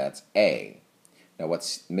case, that's A. Now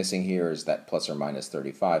what's missing here is that plus or minus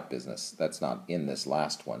 35 business. That's not in this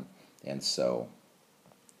last one, and so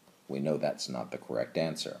we know that's not the correct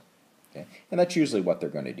answer. Okay? And that's usually what they're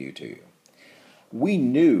going to do to you. We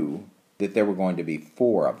knew that there were going to be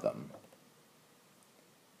 4 of them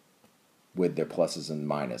with their pluses and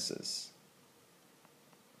minuses.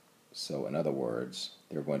 So in other words,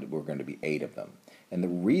 we're going to be 8 of them. And the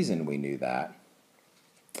reason we knew that,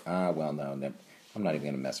 well, no, I'm not even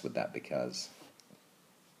going to mess with that because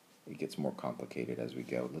it gets more complicated as we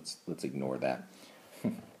go. Let's ignore that.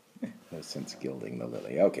 No sense gilding the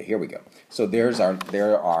lily. Okay, here we go. So there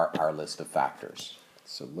are our list of factors.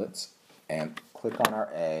 So let's click on our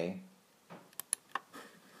A.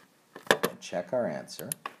 check our answer.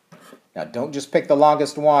 Now, don't just pick the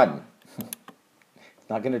longest one. It's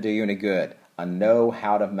not going to do you any good. I know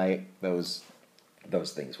how to make those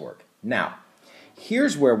things work. Now,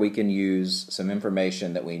 here's where we can use some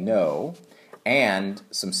information that we know and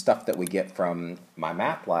some stuff that we get from my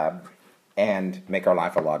math lab and make our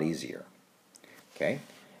life a lot easier. Okay?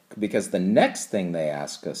 Because the next thing they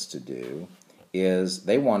ask us to do is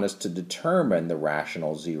they want us to determine the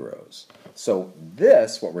rational zeros. So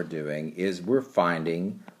this, what we're doing, is we're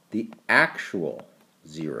finding the actual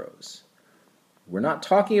zeros. We're not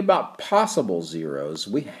talking about possible zeros.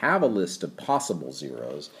 We have a list of possible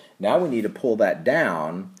zeros. Now we need to pull that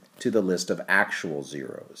down to the list of actual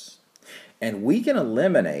zeros. And we can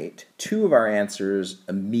eliminate two of our answers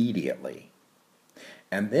immediately.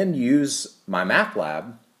 And then use my math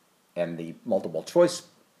lab and the multiple choice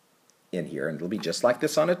in here, and it'll be just like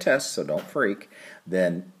this on a test, so don't freak.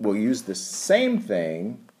 Then we'll use the same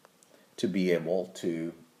thing to be able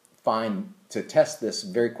to test this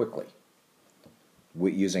very quickly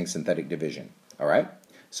using synthetic division. All right?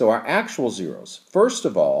 So our actual zeros. First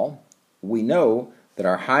of all, we know that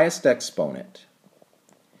our highest exponent,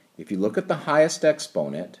 if you look at the highest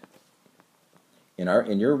exponent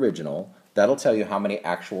in your original, that'll tell you how many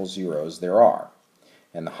actual zeros there are.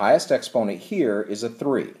 And the highest exponent here is a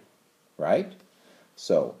 3, right?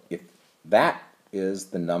 So if that is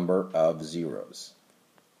the number of zeros.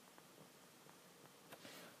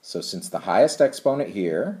 So since the highest exponent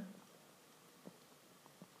here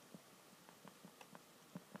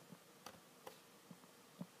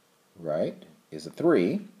is a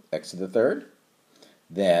 3, x to the third,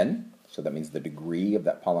 then, so that means the degree of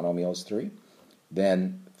that polynomial is 3,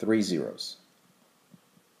 then 3 zeros.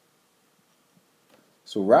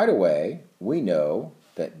 So right away, we know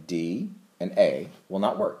that D and A will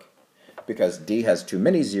not work because D has too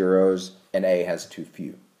many zeros and A has too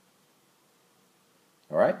few.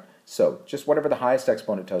 All right? So just whatever the highest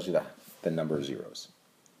exponent tells you the number of zeros.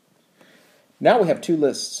 Now we have two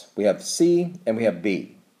lists. We have C and we have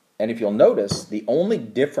B. And if you'll notice, the only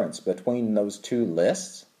difference between those two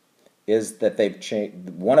lists is that they've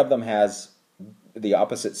changed. One of them has the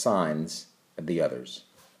opposite signs of the others.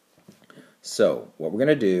 So what we're going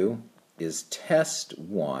to do is test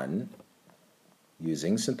one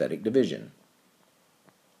using synthetic division.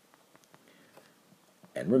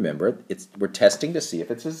 And remember, we're testing to see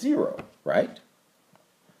if it's a 0, right?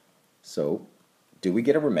 So do we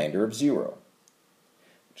get a remainder of 0?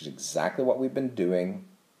 Which is exactly what we've been doing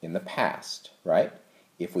in the past, right?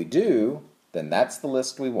 If we do, then that's the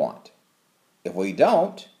list we want. If we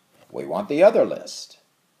don't, we want the other list.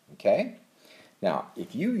 Okay? Now,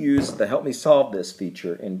 if you use the Help Me Solve This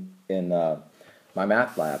feature in my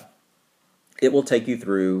math lab, it will take you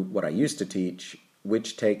through what I used to teach,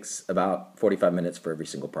 which takes about 45 minutes for every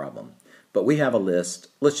single problem. But we have a list.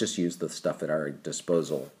 Let's just use the stuff at our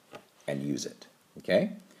disposal and use it.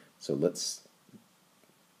 Okay? So let's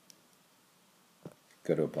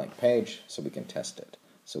go to a blank page so we can test it.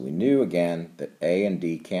 So we knew, again, that A and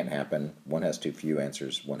D can't happen. One has too few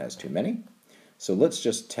answers, one has too many. So let's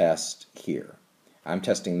just test here. I'm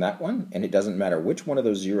testing that one, and it doesn't matter which one of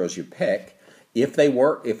those zeros you pick. If they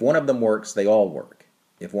work, if one of them works, they all work.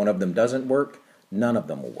 If one of them doesn't work, none of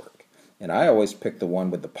them will work. And I always pick the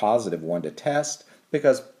one with the positive one to test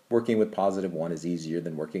because working with positive one is easier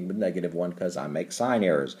than working with negative one because I make sign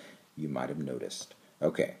errors. You might have noticed.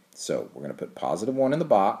 Okay, so we're going to put positive 1 in the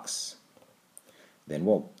box. Then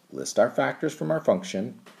we'll list our factors from our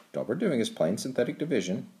function. All we're doing is plain synthetic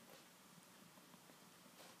division.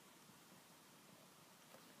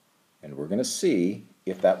 And we're going to see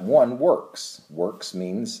if that 1 works. Works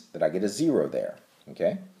means that I get a 0 there,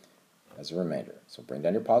 okay, as a remainder. So bring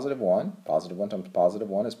down your positive 1. Positive 1 times positive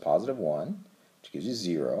 1 is positive 1, which gives you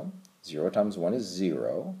 0. 0 times 1 is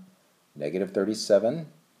 0. Negative 37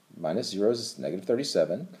 minus 0 is negative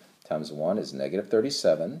 37. Times 1 is negative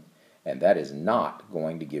 37. And that is not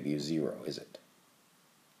going to give you 0, is it?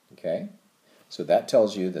 Okay? So that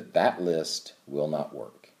tells you that that list will not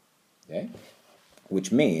work. Okay?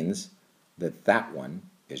 Which means that that one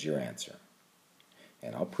is your answer.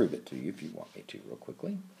 And I'll prove it to you if you want me to real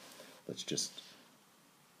quickly. Let's just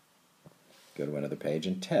go to another page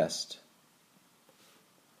and test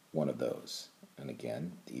one of those. And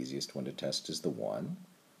again, the easiest one to test is the 1.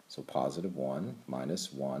 So positive 1 minus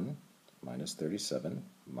 37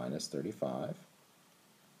 minus 35.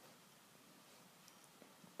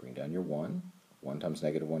 Bring down your 1. 1 times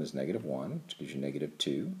negative 1 is negative 1, which gives you negative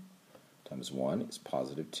 2. Times 1 is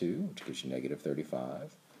positive 2, which gives you negative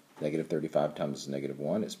 35. Negative 35 times negative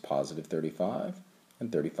 1 is positive 35.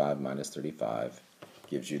 And 35 minus 35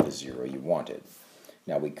 gives you the 0 you wanted.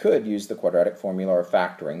 Now we could use the quadratic formula or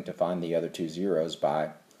factoring to find the other two zeros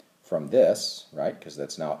from this, right? Because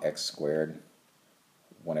that's now x squared,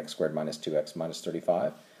 1x squared minus 2x minus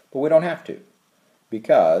 35. But we don't have to,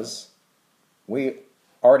 because we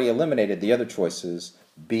already eliminated the other choices.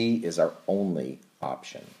 B is our only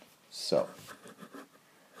option. So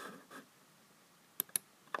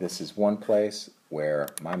this is one place where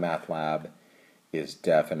my math lab is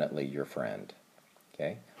definitely your friend.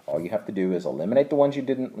 Okay? All you have to do is eliminate the ones you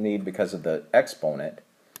didn't need because of the exponent,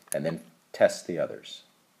 and then test the others.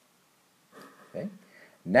 Okay?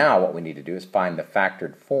 Now what we need to do is find the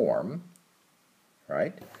factored form,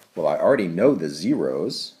 right? Well, I already know the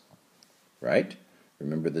zeros, right?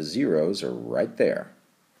 Remember, the zeros are right there.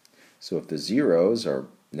 So if the zeros are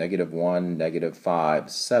 -1, -5,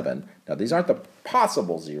 7, now these aren't the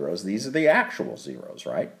possible zeros, these are the actual zeros,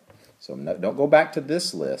 right? So don't go back to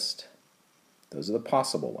this list. Those are the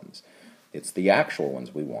possible ones. It's the actual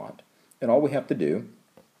ones we want. And all we have to do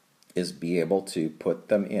is be able to put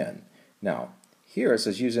them in. Now, here it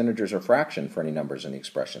says use integers or fraction for any numbers in the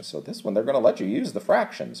expression. So this one, they're going to let you use the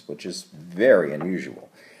fractions, which is very unusual.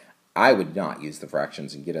 I would not use the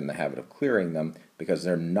fractions and get in the habit of clearing them, because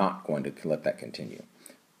they're not going to let that continue.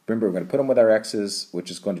 Remember, we're going to put them with our x's, which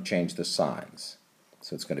is going to change the signs.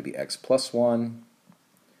 So it's going to be x plus 1,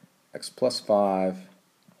 x plus 5,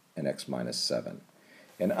 and x minus 7.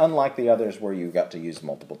 And unlike the others where you got to use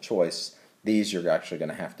multiple choice, these you're actually going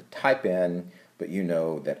to have to type in, but you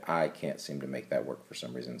know that I can't seem to make that work for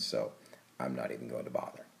some reason, so I'm not even going to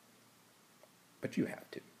bother. But you have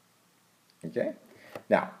to. Okay?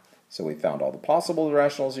 Now, so we found all the possible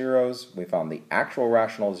rational zeros, we found the actual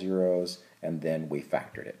rational zeros, and then we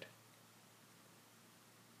factored it.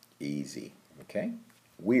 Easy. Okay?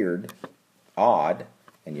 Weird, odd,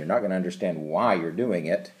 and you're not going to understand why you're doing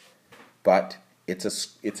it, but it's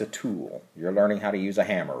a tool. You're learning how to use a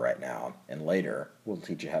hammer right now, and later we'll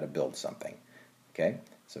teach you how to build something. Okay?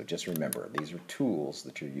 So just remember, these are tools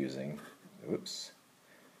that you're using. Oops.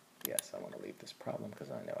 Yes, I want to leave this problem because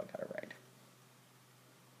I know I got it right.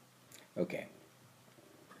 Okay.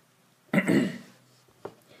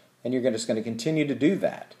 And you're just going to continue to do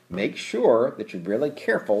that. Make sure that you're really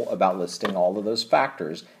careful about listing all of those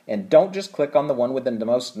factors, and don't just click on the one with the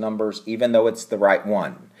most numbers even though it's the right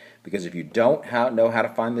one. Because if you don't know how to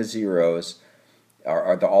find the zeros,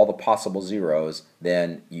 or all the possible zeros,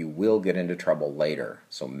 then you will get into trouble later.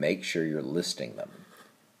 So make sure you're listing them.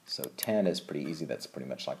 So 10 is pretty easy. That's pretty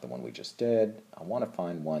much like the one we just did. I want to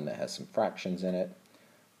find one that has some fractions in it.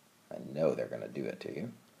 I know they're going to do it to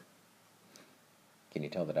you. Can you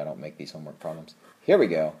tell that I don't make these homework problems? Here we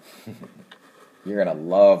go. You're going to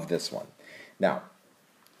love this one. Now,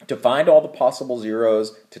 to find all the possible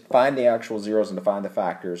zeros, to find the actual zeros, and to find the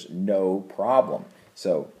factors, no problem.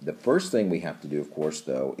 So the first thing we have to do, of course,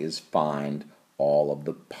 though, is find all of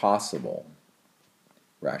the possible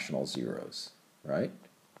rational zeros, right?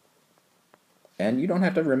 And you don't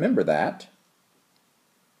have to remember that,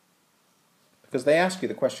 because they ask you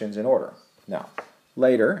the questions in order. Now,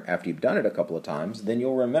 later, after you've done it a couple of times, then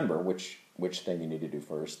you'll remember which thing you need to do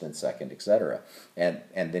first, then second, etc. And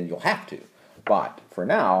then you'll have to. But for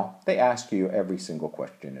now, they ask you every single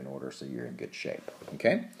question in order, so you're in good shape.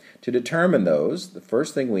 Okay? To determine those, the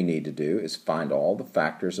first thing we need to do is find all the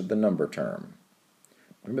factors of the number term.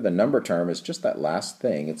 Remember, the number term is just that last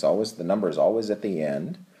thing. It's always, the number is always at the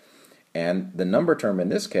end. And the number term in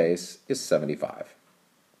this case is 75.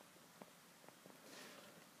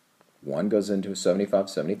 1 goes into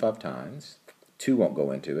 75 times. 2 won't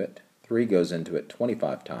go into it. 3 goes into it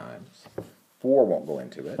 25 times. 4 won't go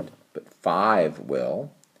into it, but 5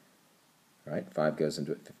 will. Right? 5 goes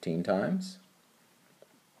into it 15 times.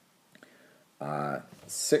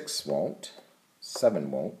 6 won't.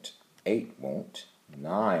 7 won't. 8 won't.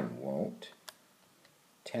 9 won't.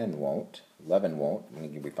 10 won't. 11 won't.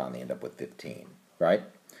 We finally end up with 15. Right?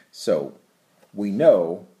 So we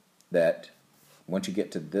know that once you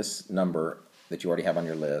get to this number that you already have on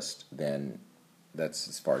your list, then that's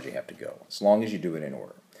as far as you have to go, as long as you do it in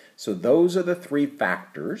order. So those are the 3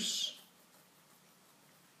 factors,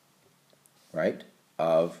 right,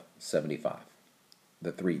 of 75.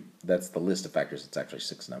 That's the list of factors. It's actually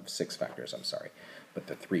 6 factors, I'm sorry, but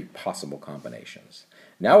the 3 possible combinations.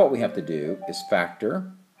 Now what we have to do is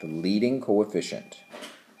factor the leading coefficient.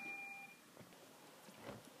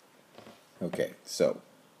 Okay, so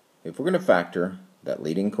if we're going to factor that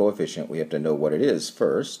leading coefficient, we have to know what it is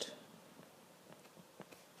first.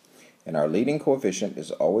 And our leading coefficient is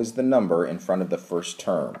always the number in front of the first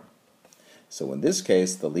term. So in this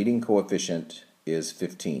case, the leading coefficient is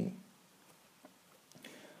 15.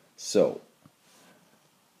 So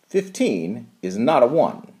 15 is not a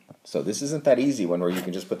 1. So this isn't that easy one where you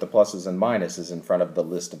can just put the pluses and minuses in front of the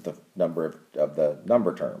list of the number of the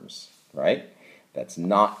number terms, right? That's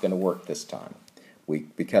not going to work this time.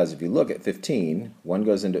 Because if you look at 15, 1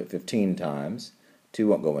 goes into it 15 times, 2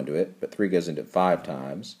 won't go into it, but 3 goes into it 5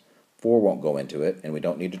 times, 4 won't go into it, and we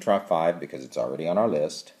don't need to try 5 because it's already on our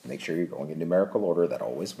list. Make sure you're going in numerical order. That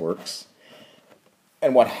always works.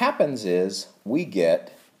 And what happens is we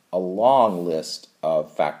get a long list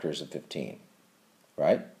of factors of 15,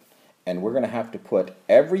 right? And we're going to have to put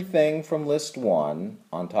everything from list 1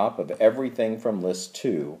 on top of everything from list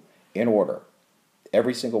 2 in order,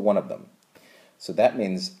 every single one of them. So that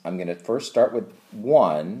means I'm going to first start with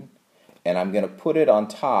 1, and I'm going to put it on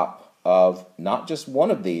top of not just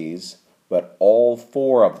one of these, but all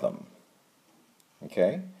 4 of them.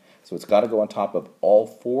 Okay? So it's got to go on top of all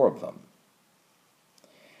 4 of them.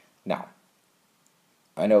 Now,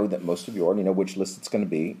 I know that most of you already know which list it's going to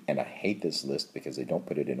be, and I hate this list because they don't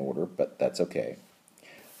put it in order, but that's okay.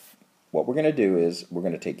 What we're going to do is we're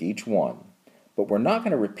going to take each one, but we're not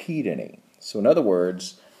going to repeat any. So in other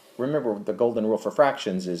words, remember the golden rule for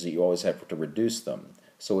fractions is that you always have to reduce them.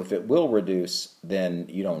 So if it will reduce, then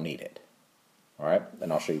you don't need it. All right,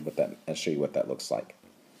 and I'll show you what that looks like.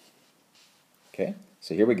 Okay,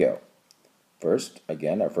 so here we go. First,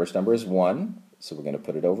 again, our first number is 1, so we're going to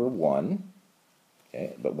put it over 1.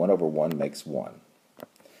 Okay, but 1 over 1 makes 1.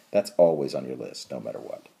 That's always on your list, no matter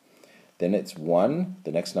what. Then it's 1.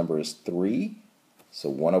 The next number is 3. So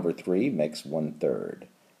 1 over 3 makes 1/3.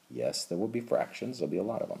 Yes, there will be fractions. There'll be a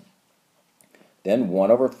lot of them. Then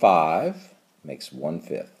 1 over 5 makes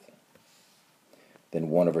 1/5. Then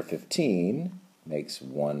 1 over 15 makes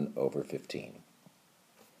 1 over 15.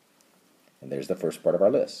 And there's the first part of our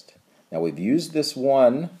list. Now we've used this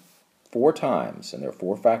 1 4 times, and there are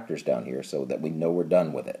 4 factors down here so that we know we're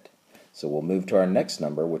done with it. So we'll move to our next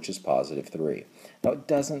number, which is positive 3. Now it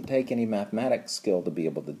doesn't take any mathematics skill to be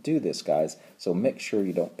able to do this, guys, so make sure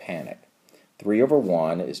you don't panic. 3 over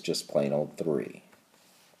 1 is just plain old 3.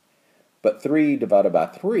 But 3 divided by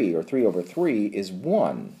 3, or 3 over 3, is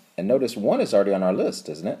 1. And notice 1 is already on our list,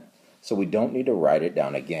 isn't it? So we don't need to write it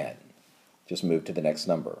down again. Just move to the next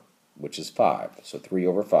number, which is 5. So 3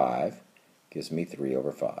 over 5 gives me 3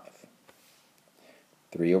 over 5.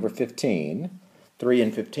 3 over 15. 3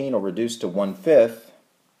 and 15 will reduce to 1/5,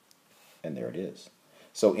 and there it is.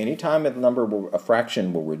 So anytime a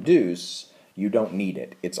fraction will reduce, you don't need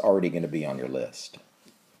it. It's already going to be on your list.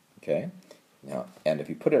 Okay? Now, and if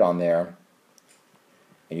you put it on there,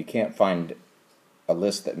 and you can't find a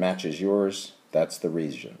list that matches yours, that's the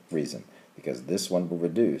reason. Because this one will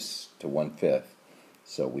reduce to 1/5,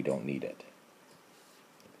 so we don't need it.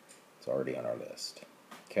 It's already on our list.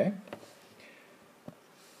 Okay?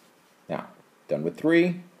 Now, done with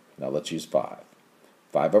 3, now let's use 5.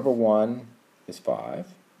 5 over 1 is 5.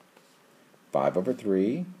 5 over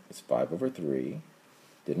 3 is 5 over 3.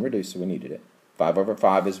 Didn't reduce, so we needed it. 5 over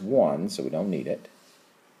 5 is 1, so we don't need it.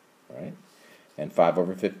 Right? And 5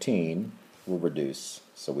 over 15 will reduce,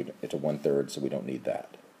 so it's a 1/3, so we don't need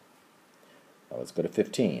that. Now let's go to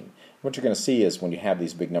 15. What you're going to see is when you have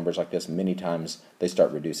these big numbers like this, many times they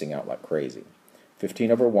start reducing out like crazy.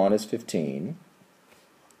 15 over 1 is 15.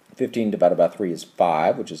 15 divided by 3 is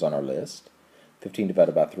 5, which is on our list. 15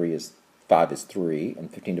 divided by 5 is 3,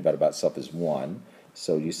 and 15 divided by itself is 1.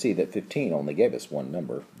 So you see that 15 only gave us one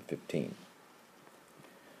number, 15.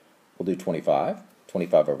 We'll do 25.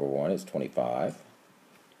 25 over 1 is 25.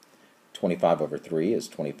 25 over 3 is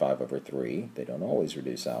 25 over 3. They don't always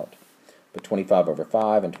reduce out. But 25 over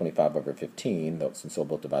 5 and 25 over 15, since they'll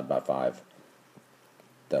both divide by 5,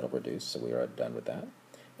 that'll reduce, so we are done with that.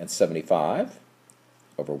 And 75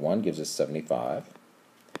 over 1 gives us 75.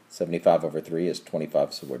 75 over 3 is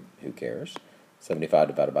 25, so who cares? 75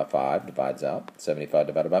 divided by 5 divides out. 75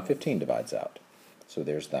 divided by 15 divides out. So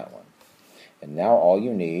there's that one. And now all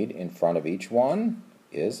you need in front of each one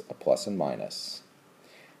is a plus and minus.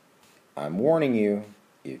 I'm warning you,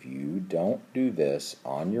 if you don't do this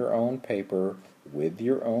on your own paper with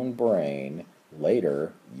your own brain,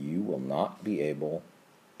 later you will not be able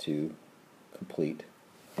to complete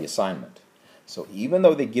the assignment. So even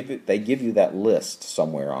though they give you that list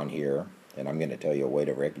somewhere on here, and I'm going to tell you a way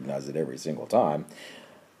to recognize it every single time,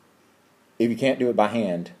 if you can't do it by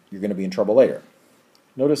hand, you're going to be in trouble later.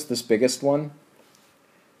 Notice this biggest one.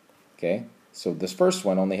 Okay, so this first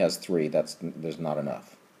one only has 3. There's not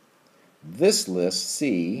enough. This list,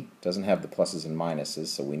 C, doesn't have the pluses and minuses,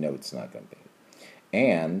 so we know it's not going to be.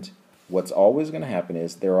 And what's always going to happen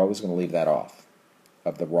is they're always going to leave that off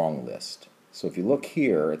of the wrong list. So if you look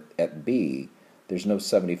here at B, there's no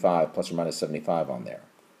 75, plus or minus 75 on there.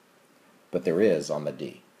 But there is on the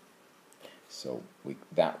D. So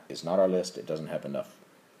that is not our list. It doesn't have enough.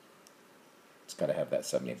 It's got to have that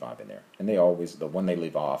 75 in there. And they always, the one they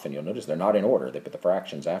leave off, and you'll notice they're not in order. They put the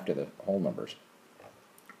fractions after the whole numbers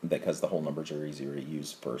because the whole numbers are easier to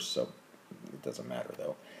use first, so it doesn't matter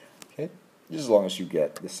though. Okay, just as long as you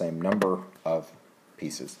get the same number of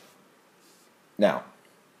pieces. Now,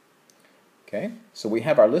 okay, so we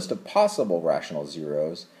have our list of possible rational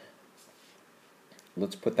zeros.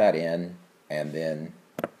 Let's put that in, and then,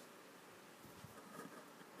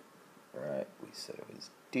 right, we said it was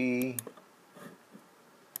D,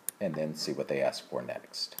 and then see what they ask for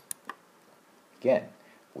next. Again,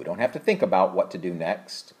 we don't have to think about what to do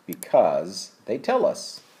next because they tell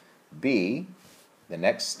us. B, the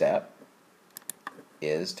next step,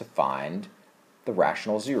 is to find the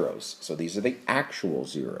rational zeros. So these are the actual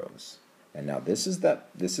zeros. And now this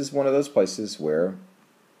is one of those places where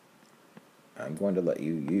I'm going to let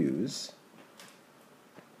you use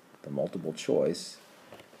the multiple choice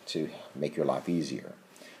to make your life easier.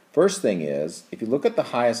 First thing is, if you look at the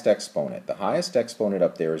highest exponent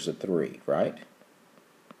up there is a 3, right?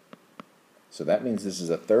 So that means this is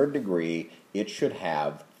a third degree. It should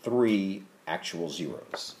have 3 actual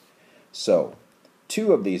zeros. So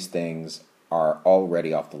 2 of these things are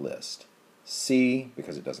already off the list. C,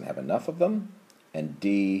 because it doesn't have enough of them, and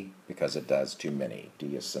D, because it does too many.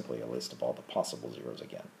 D is simply a list of all the possible zeros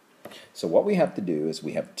again. So what we have to do is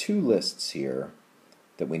we have 2 lists here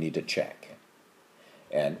that we need to check.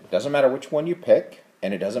 And it doesn't matter which one you pick,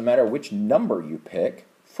 and it doesn't matter which number you pick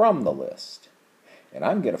from the list. And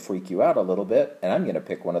I'm going to freak you out a little bit, and I'm going to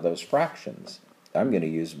pick one of those fractions. I'm going to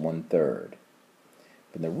use 1/3.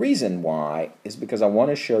 And the reason why is because I want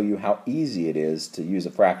to show you how easy it is to use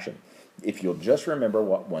a fraction. If you'll just remember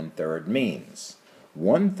what 1/3 means.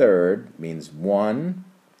 1/3 means 1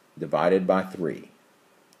 divided by 3.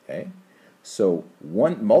 Okay? So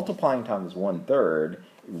multiplying times 1/3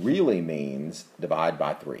 really means divide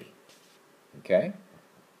by 3. Okay?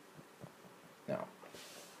 Now,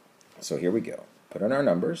 so here we go. Put in our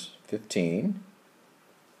numbers. 15.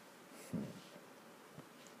 Let me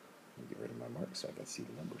get rid of my mark so I can see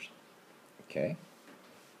the numbers. Okay.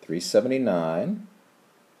 379.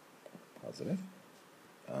 Positive.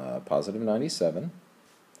 Positive 97.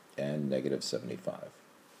 And negative 75.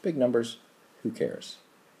 Big numbers. Who cares?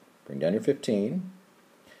 Bring down your 15.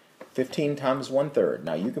 15 times 1/3.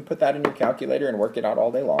 Now you can put that in your calculator and work it out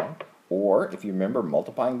all day long. Or, if you remember,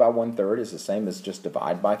 multiplying by 1/3 is the same as just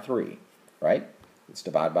divide by 3. Right? It's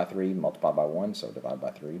divide by 3, multiply by 1, so divide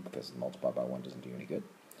by 3 because multiply by 1 doesn't do any good.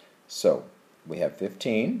 So, we have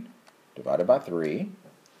 15 divided by 3,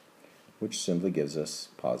 which simply gives us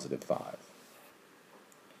positive 5.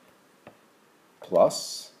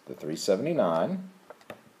 Plus the 379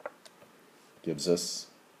 gives us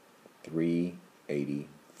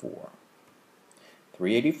 384.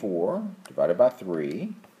 384 divided by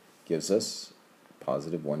 3 gives us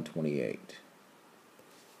positive 128.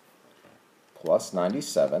 Plus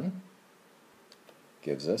 97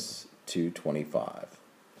 gives us 225.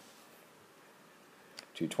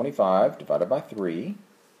 225 divided by 3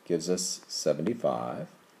 gives us 75.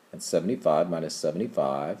 And 75 minus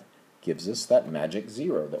 75 gives us that magic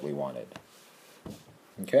 0 that we wanted.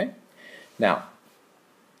 Okay? Now,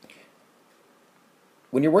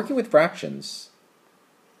 when you're working with fractions,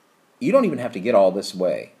 you don't even have to get all this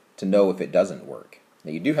way to know if it doesn't work.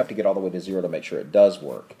 Now, you do have to get all the way to 0 to make sure it does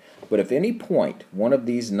work. But if any point one of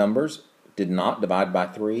these numbers did not divide by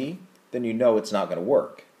 3, then you know it's not going to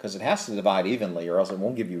work. Because it has to divide evenly or else it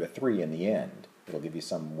won't give you a 3 in the end. It'll give you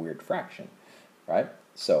some weird fraction. Right?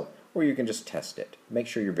 So, or you can just test it. Make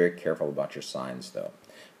sure you're very careful about your signs though.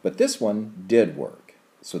 But this one did work.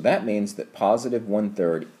 So that means that positive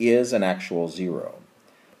 1/3 is an actual 0.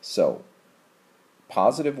 So,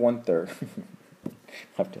 positive 1/3,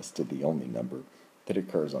 I've tested the only number that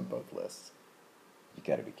occurs on both lists. You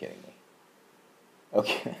gotta be kidding me.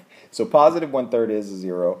 Okay, so positive 1/3 is a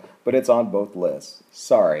 0, but it's on both lists.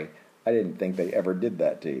 Sorry, I didn't think they ever did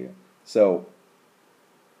that to you. So,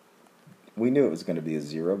 we knew it was going to be a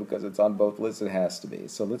 0 because it's on both lists. It has to be.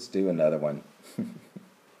 So let's do another one.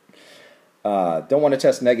 Don't want to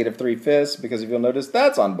test negative 3/5 because if you'll notice,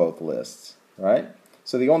 that's on both lists, right?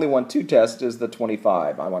 So the only one to test is the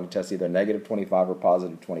 25. I want to test either negative 25 or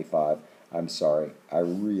positive 25. I'm sorry. I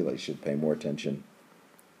really should pay more attention.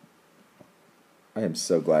 I am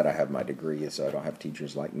so glad I have my degree so I don't have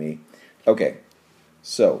teachers like me. Okay,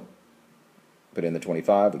 so put in the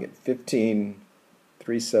 25. We get 15,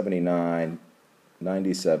 379,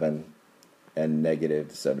 97, and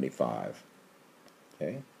negative 75.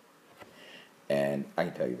 Okay? And I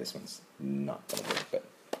can tell you this one's not going to work,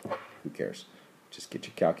 but who cares? Just get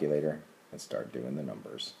your calculator and start doing the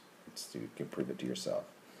numbers so you can prove it to yourself.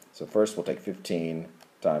 So first we'll take 15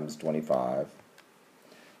 times 25,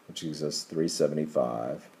 which gives us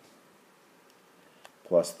 375,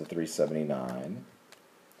 plus the 379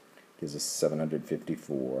 gives us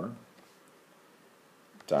 754,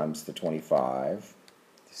 times the 25.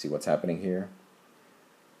 You see what's happening here?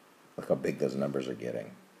 Look how big those numbers are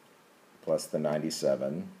getting. Plus the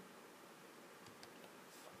 97.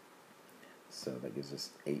 So that gives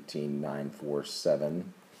us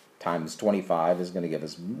 18,947 times 25 is going to give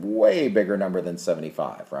us way bigger number than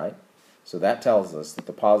 75, right? So that tells us that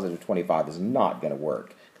the positive 25 is not going to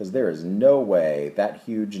work, because there is no way that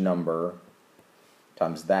huge number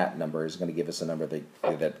times that number is going to give us a number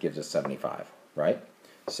that gives us 75, right?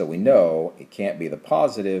 So we know it can't be the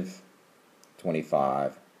positive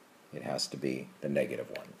 25, it has to be the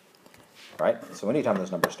negative one, right? So anytime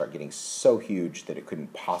those numbers start getting so huge that it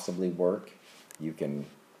couldn't possibly work, you can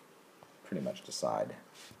pretty much decide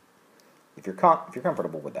if you're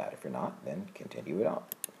comfortable with that. If you're not, then continue it on.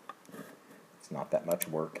 It's not that much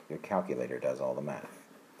work. Your calculator does all the math.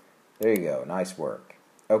 There you go. Nice work.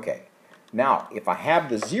 Okay. Now, if I have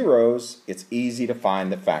the zeros, it's easy to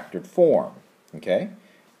find the factored form. Okay?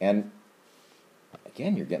 And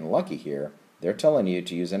again, you're getting lucky here. They're telling you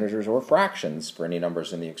to use integers or fractions for any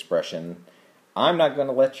numbers in the expression. I'm not going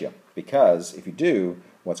to let you, because if you do,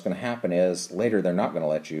 what's going to happen is later they're not going to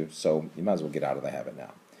let you, so you might as well get out of the habit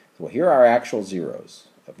now. So here are our actual zeros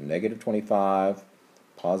of negative 25,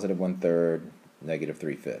 positive 1/3, negative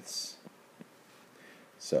 3/5.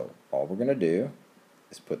 So all we're going to do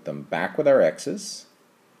is put them back with our x's.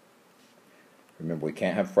 Remember, we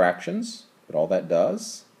can't have fractions, but all that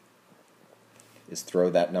does is throw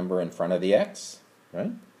that number in front of the x,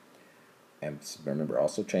 right? And remember,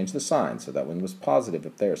 also change the sign. So that one was positive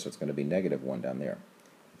up there, so it's going to be negative 1 down there.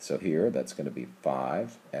 So here, that's going to be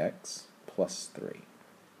 5x plus 3,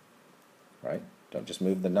 right? Don't just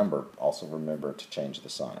move the number. Also remember to change the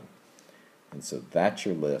sign. And so that's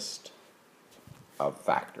your list of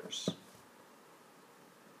factors.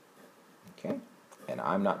 Okay? And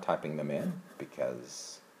I'm not typing them in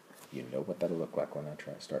because you know what that'll look like when I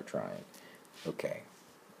start trying. Okay.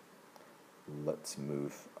 Let's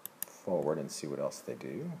move forward and see what else they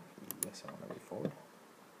do. Yes, I want to move forward.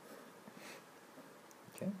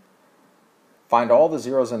 Okay. Find all the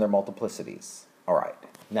zeros and their multiplicities. All right.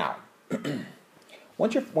 Now,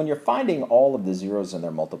 when you're finding all of the zeros and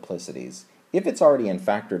their multiplicities, if it's already in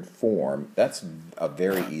factored form, that's a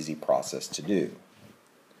very easy process to do.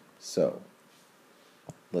 So,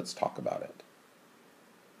 let's talk about it.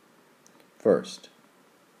 First,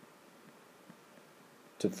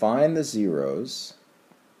 to find the zeros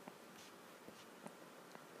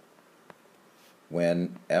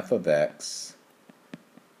when f of x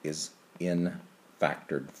is in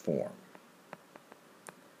factored form.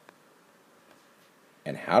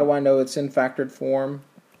 And how do I know it's in factored form?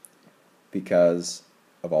 Because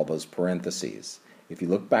of all those parentheses. If you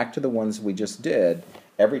look back to the ones we just did,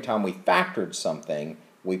 every time we factored something,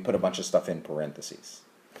 we put a bunch of stuff in parentheses.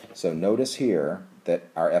 So notice here that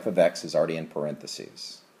our f of x is already in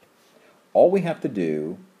parentheses. All we have to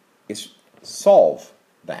do is solve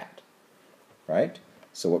that, right?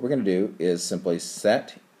 So what we're going to do is simply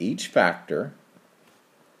set each factor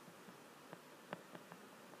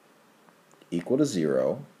equal to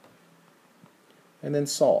 0 and then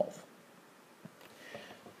solve.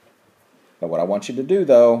 Now what I want you to do,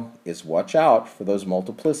 though, is watch out for those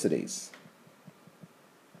multiplicities.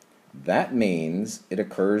 That means it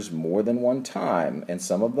occurs more than one time, and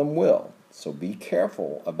some of them will. So be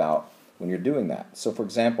careful about when you're doing that. So for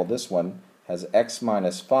example, this one has x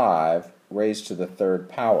minus 5 raised to the 3rd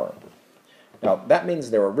power. Now that means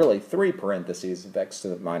there are really 3 parentheses of x to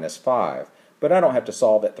the minus 5, but I don't have to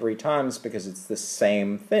solve it 3 times because it's the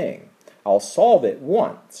same thing. I'll solve it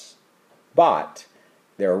once, but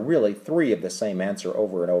there are really 3 of the same answer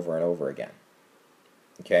over and over and over again.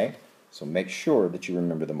 Okay? So make sure that you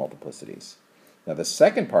remember the multiplicities. Now the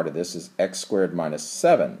second part of this is x squared minus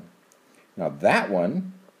 7. Now that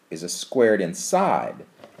one is a squared inside.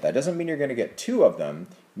 That doesn't mean you're going to get 2 of them.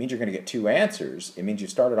 It means you're going to get 2 answers. It means you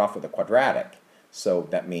started off with a quadratic. So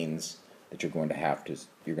that means that you're going to have to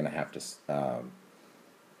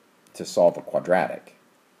solve a quadratic,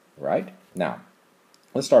 right? Now,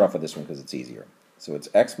 let's start off with this one because it's easier. So it's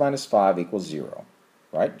x minus 5 equals 0,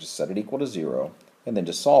 right? Just set it equal to 0. And then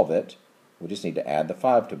to solve it, we just need to add the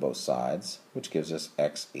 5 to both sides, which gives us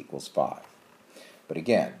x equals 5. But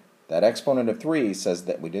again, that exponent of 3 says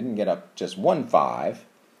that we didn't get up just one 5,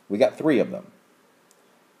 we got 3 of them.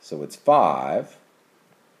 So it's 5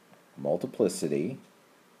 multiplicity,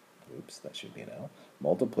 oops, that should be an L,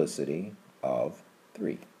 multiplicity of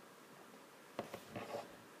 3.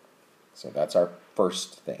 So that's our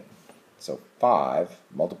first thing. So 5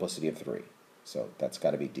 multiplicity of 3. So that's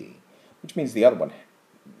got to be D, which means the other one,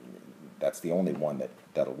 that's the only one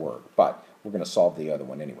that'll work. But we're going to solve the other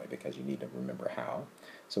one anyway because you need to remember how.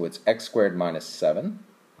 So it's x squared minus 7.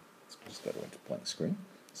 Let's just go to a blank screen.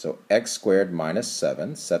 So x squared minus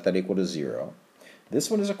 7, set that equal to 0.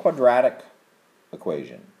 This one is a quadratic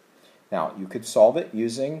equation. Now, you could solve it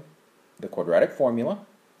using the quadratic formula.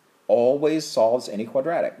 Always solves any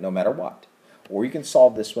quadratic, no matter what. Or you can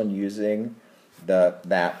solve this one using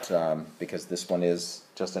because this one is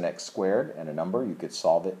just an x squared and a number, you could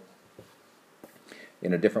solve it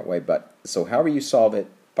in a different way. But so however you solve it,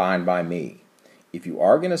 fine by me. If you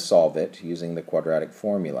are going to solve it using the quadratic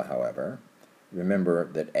formula, however, remember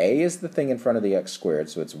that a is the thing in front of the x squared,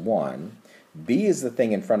 so it's 1. B is the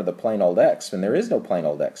thing in front of the plain old x, and there is no plain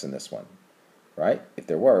old x in this one, right? If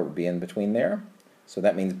there were, it would be in between there. So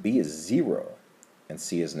that means B is 0, and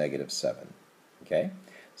C is negative 7. Okay?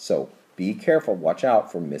 So be careful, watch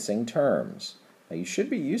out for missing terms. Now you should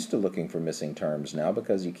be used to looking for missing terms now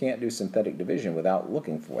because you can't do synthetic division without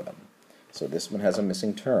looking for them. So this one has a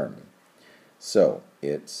missing term. So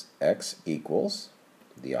it's x equals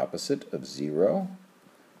the opposite of 0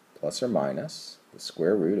 plus or minus the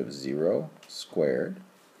square root of 0 squared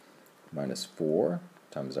minus 4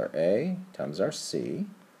 times our a times our c,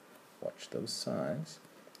 watch those signs,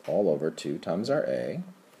 all over 2 times our a.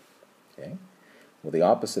 Okay. Well, the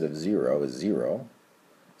opposite of 0 is 0,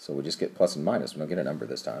 so we just get plus and minus. We don't get a number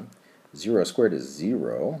this time. 0 squared is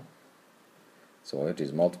 0, so all we have to do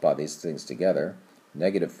is multiply these things together.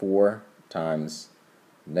 Negative 4 times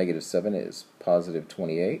negative 7 is positive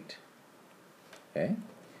 28. Okay,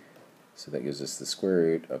 so that gives us the square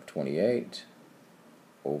root of 28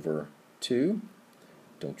 over 2.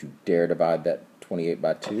 Don't you dare divide that 28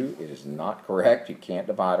 by 2. It is not correct. You can't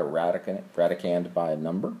divide a radicand by a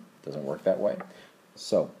number. It doesn't work that way.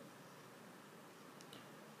 So,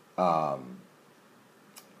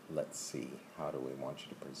 let's see. How do we want you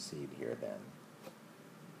to proceed here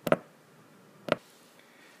then?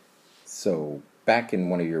 So, back in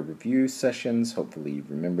one of your review sessions, hopefully you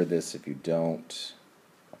remember this. If you don't,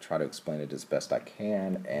 I'll try to explain it as best I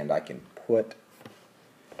can, and I can put,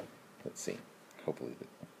 let's see, hopefully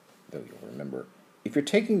though you'll remember. If you're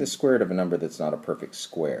taking the square root of a number that's not a perfect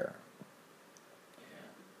square,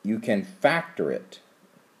 you can factor it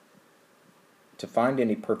to find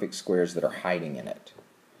any perfect squares that are hiding in it.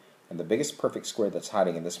 And the biggest perfect square that's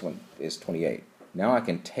hiding in this one is 28. Now I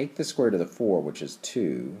can take the square root of the 4, which is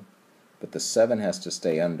 2, but the 7 has to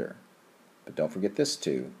stay under. But don't forget this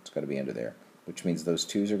 2. It's got to be under there, which means those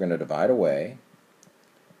 2's are going to divide away,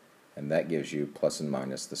 and that gives you plus and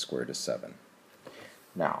minus the square root of 7.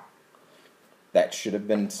 Now, that should have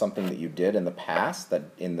been something that you did in the past, that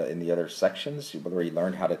in the other sections, where you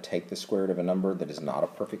learned how to take the square root of a number that is not a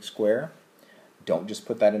perfect square. Don't just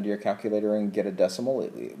put that into your calculator and get a decimal.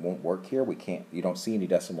 It won't work here. You don't see any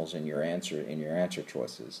decimals in your answer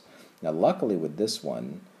choices. Now, luckily with this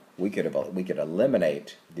one, we could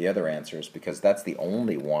eliminate the other answers because that's the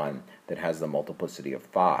only one that has the multiplicity of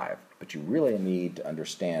 5. But you really need to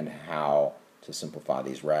understand how to simplify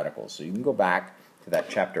these radicals. So you can go back to that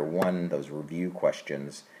chapter 1, those review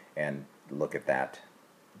questions, and look at that,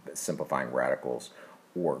 simplifying radicals,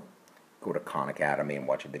 or go to Khan Academy and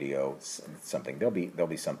watch a video, something. There'll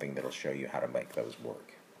be something that'll show you how to make those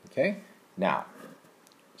work. Okay? Now,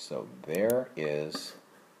 so there is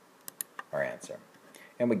our answer.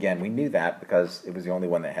 And again, we knew that because it was the only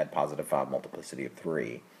one that had positive 5 multiplicity of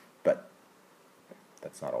 3, but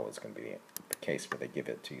that's not always going to be the case where they give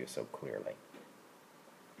it to you so clearly.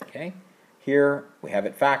 Okay? Here, we have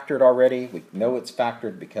it factored already. We know it's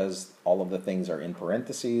factored because all of the things are in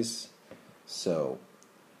parentheses. So,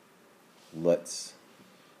 let's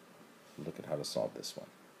look at how to solve this one.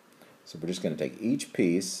 So we're just going to take each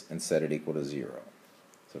piece and set it equal to 0.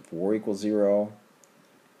 So 4 equals 0,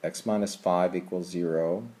 x minus 5 equals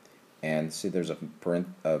 0, and see there's an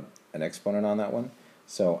exponent on that one.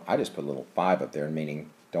 So I just put a little 5 up there, meaning,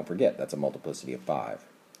 don't forget, that's a multiplicity of 5.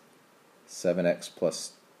 7x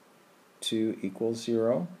plus 2 equals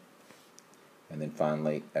 0, and then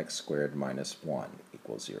finally x squared minus 1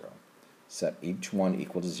 equals 0. Set each one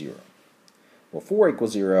equal to 0. Well, 4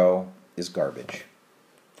 equals 0 is garbage.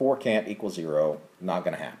 4 can't equal 0, not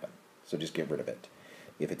going to happen. So just get rid of it.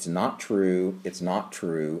 If it's not true, it's not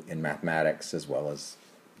true in mathematics as well as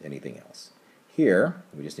anything else. Here,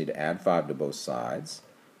 we just need to add 5 to both sides,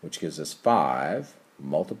 which gives us 5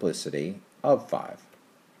 multiplicity of 5.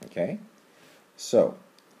 Okay? So,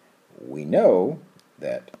 we know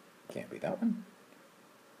that, can't be that one,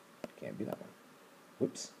 Can't be that one.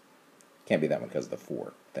 Whoops. Can't be that one because of the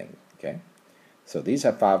 4 thing, okay? So these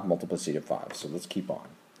have 5 multiplicity of 5, so let's keep on.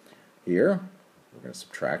 Here, we're going to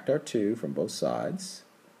subtract our 2 from both sides.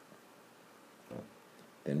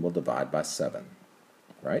 Then we'll divide by 7,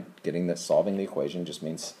 right? Solving the equation just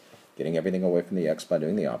means getting everything away from the x by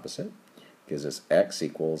doing the opposite. Gives us x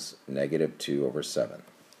equals negative 2 over 7.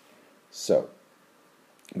 So,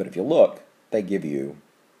 but if you look, they give you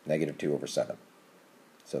negative 2 over 7.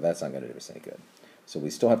 So that's not going to do us any good. So we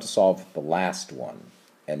still have to solve the last one.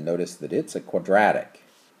 And notice that it's a quadratic,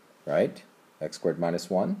 right? X squared minus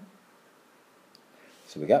 1.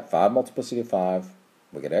 So we got 5 multiplicity of 5.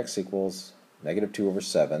 We get x equals negative 2 over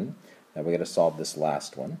 7. Now we got to solve this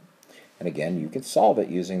last one. And again, you can solve it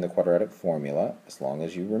using the quadratic formula as long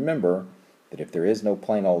as you remember that if there is no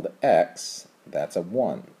plain old x, that's a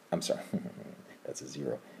 1. I'm sorry, that's a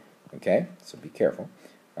 0. Okay, so be careful.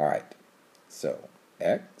 All right, so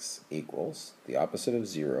x equals the opposite of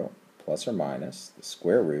 0 plus or minus the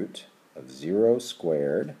square root of 0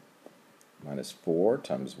 squared minus 4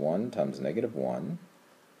 times 1 times negative 1,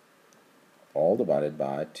 all divided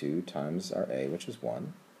by 2 times our a, which is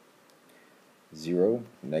 1. 0,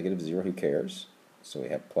 negative 0, who cares? So we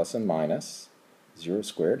have plus and minus. 0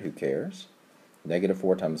 squared, who cares? Negative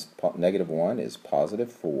 4 times negative 1 is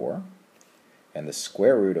positive 4. And the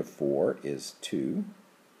square root of 4 is 2.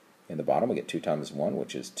 In the bottom we get 2 times 1,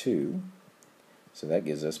 which is 2. So that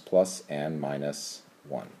gives us plus and minus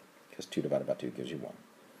 1. Because 2 divided by 2 gives you 1.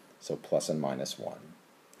 So plus and minus 1.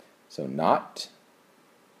 So not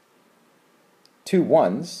 2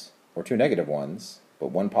 1s, or 2 negative 1s, but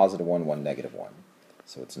 1 positive 1, 1 negative 1.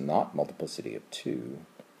 So it's not multiplicity of 2,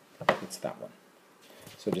 it's that one.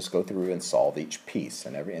 So just go through and solve each piece.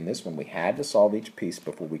 And in this one we had to solve each piece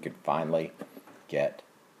before we could finally get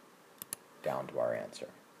down to our answer.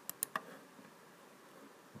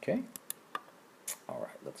 Okay?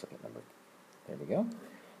 Alright, let's look at number. There we go.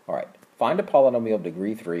 Alright, find a polynomial of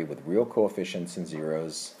degree 3 with real coefficients and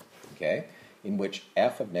zeros, okay, in which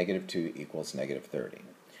f of negative 2 equals negative 30.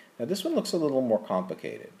 Now this one looks a little more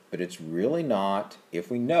complicated, but it's really not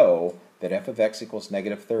if we know that f of x equals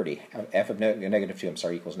negative 30, f of negative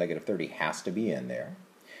 2, equals negative 30 has to be in there.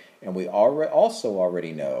 And we also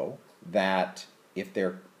already know that if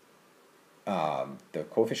the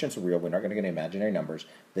coefficients are real, we're not going to get imaginary numbers,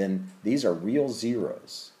 then these are real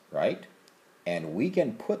zeros, right? And we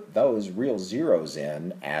can put those real zeros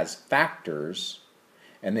in as factors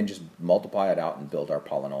and then just multiply it out and build our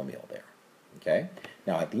polynomial there. Okay?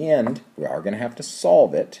 Now at the end, we are going to have to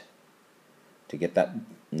solve it to get that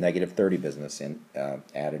negative 30 business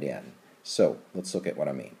added in. So let's look at what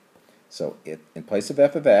I mean. So in place of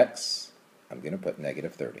f of x, I'm going to put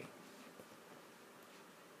negative 30.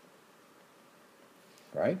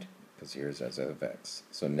 Right? Because here's as f of x.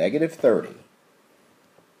 So negative 30.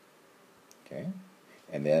 Okay?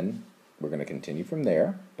 And then we're going to continue from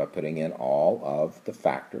there by putting in all of the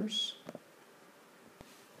factors.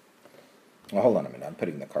 Well, hold on a minute. I'm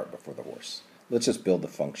putting the cart before the horse. Let's just build the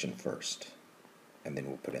function first, and then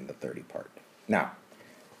we'll put in the 30 part. Now,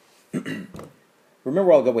 remember a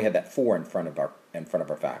while ago we had that 4 in front of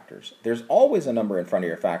our factors. There's always a number in front of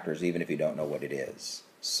your factors, even if you don't know what it is.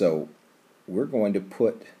 So we're going to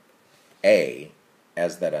put a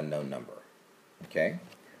as that unknown number. Okay?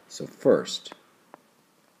 So first,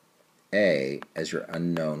 a as your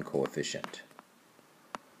unknown coefficient.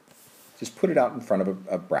 Just put it out in front of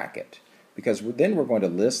a bracket, because then we're going to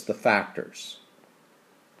list the factors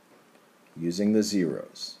using the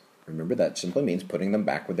zeros. Remember, that simply means putting them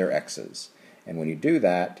back with their x's. And when you do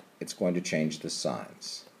that, it's going to change the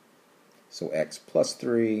signs. So x plus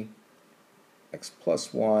 3, x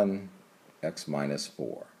plus 1, x minus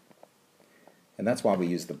 4. And that's why we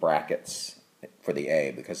use the brackets for the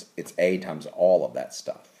a, because it's a times all of that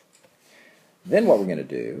stuff. Then what we're going to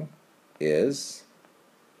do is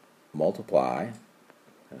multiply.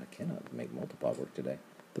 I cannot make multiply work today.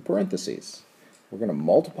 The parentheses. We're going to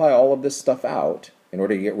multiply all of this stuff out in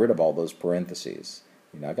order to get rid of all those parentheses.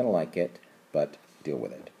 You're not going to like it, but deal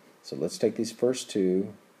with it. So let's take these first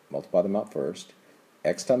two, multiply them out first.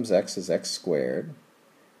 X times x is x squared.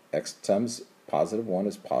 X times positive 1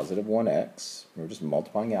 is positive 1x. We're just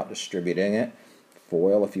multiplying out, distributing it.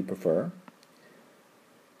 FOIL if you prefer.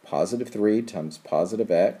 Positive 3 times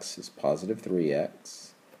positive x is positive 3x.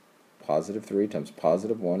 Positive 3 times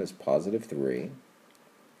positive 1 is positive 3.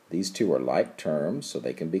 These two are like terms, so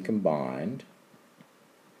they can be combined.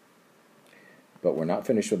 But we're not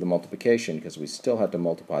finished with the multiplication because we still have to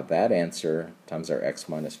multiply that answer times our x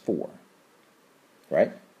minus 4.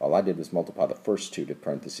 Right? All I did was multiply the first two to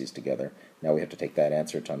parentheses together. Now we have to take that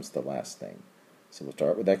answer times the last thing. So we'll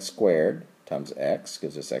start with x squared times x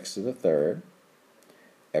gives us x to the third.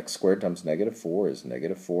 X squared times negative 4 is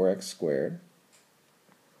negative 4x squared.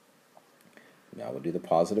 Now we'll do the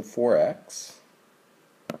positive 4x.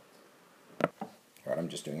 Alright, I'm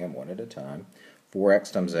just doing them one at a time.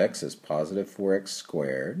 4x times x is positive 4x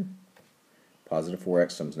squared. Positive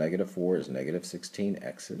 4x times negative 4 is negative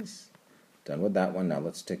 16x's. Done with that one. Now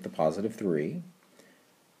let's take the positive 3.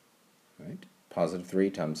 Right. Positive 3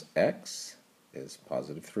 times x is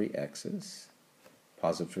positive 3x's.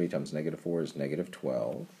 Positive 3 times negative 4 is negative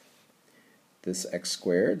 12. This x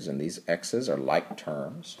squareds and these x's are like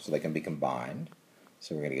terms, so they can be combined.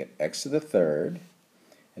 So we're going to get x to the third.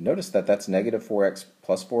 And notice that that's negative 4x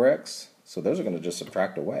plus 4x, so those are going to just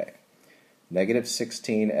subtract away. Negative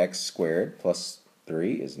 16x squared plus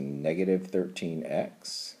 3 is negative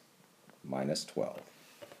 13x minus 12.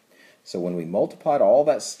 So when we multiplied all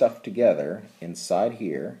that stuff together inside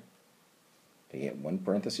here, taking it one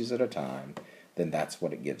parenthesis at a time, then that's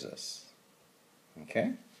what it gives us.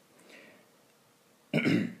 Okay?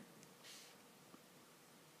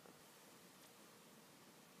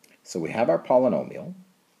 So we have our polynomial.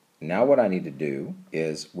 Now what I need to do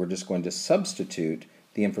is we're just going to substitute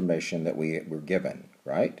the information that we were given,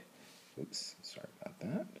 right? Oops, sorry about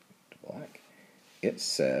that. To black. It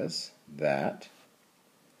says that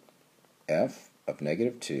f of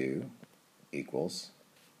negative 2 equals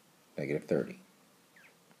negative 30.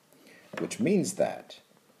 Which means that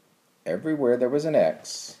everywhere there was an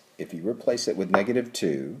x, if you replace it with negative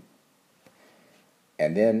 2,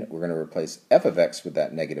 and then we're going to replace f of x with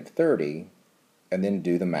that negative 30, and then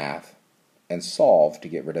do the math and solve to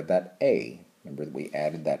get rid of that a. Remember that we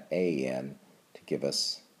added that a in to give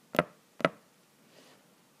us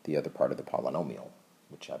the other part of the polynomial,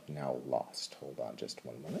 which I've now lost. Hold on just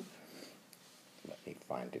one moment. Let me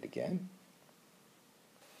find it again.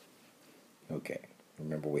 Okay.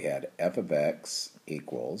 Remember we had f of x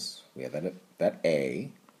equals, we had that a,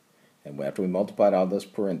 and after we multiplied all those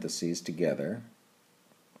parentheses together,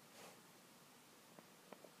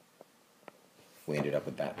 we ended up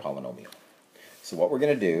with that polynomial. So what we're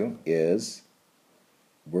going to do is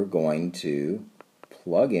we're going to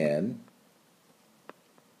plug in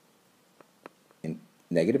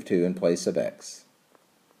negative 2 in place of x.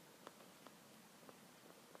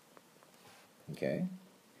 Okay?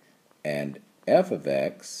 And f of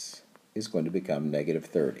x is going to become negative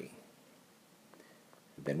 30.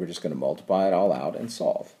 Then we're just going to multiply it all out and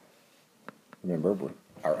solve. Remember,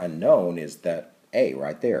 our unknown is that a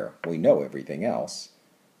right there. We know everything else,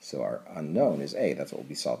 so our unknown is a. That's what we'll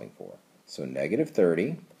be solving for. So negative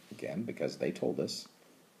 30, again, because they told us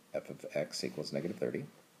f of x equals negative 30.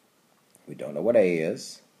 We don't know what a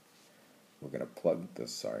is. We're going to plug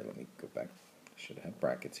this. Sorry, let me go back. I should have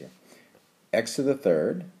brackets here. X to the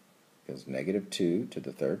third is negative 2 to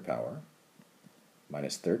the third power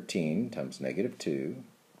minus 13 times negative 2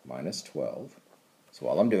 minus 12. So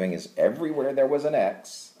all I'm doing is everywhere there was an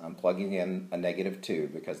x, I'm plugging in a negative 2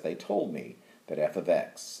 because they told me that f of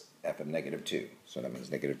x, f of negative 2. So that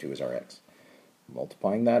means negative 2 is our x.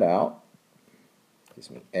 Multiplying that out gives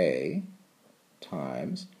me a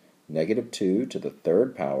times negative 2 to the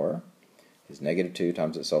third power is negative 2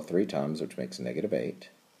 times itself 3 times, which makes negative 8.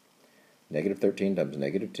 Negative 13 times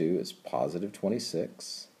negative 2 is positive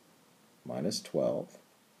 26 minus 12.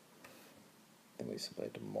 Then we simply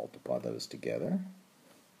have to multiply those together.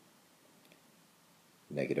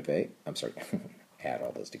 Negative 8, I'm sorry, add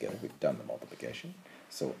all those together. We've done the multiplication.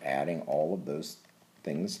 So adding all of those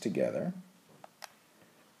things together.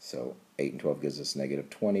 So 8 and 12 gives us negative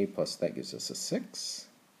 20, plus that gives us a 6.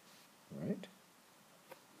 Right?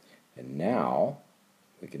 And now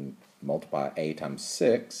we can multiply a times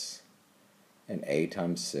 6, and a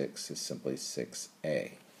times 6 is simply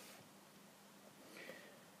 6a.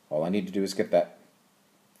 All I need to do is get that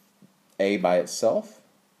a by itself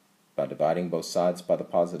by dividing both sides by the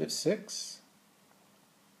positive 6,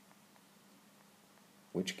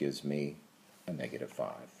 which gives me a negative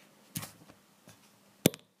 5.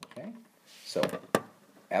 Okay? So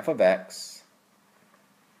f of x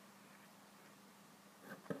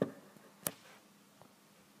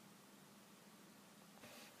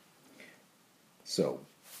so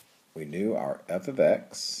we knew our f of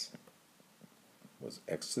x was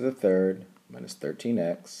x to the third minus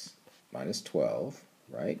 13x minus 12,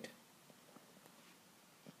 right?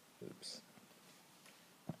 Oops.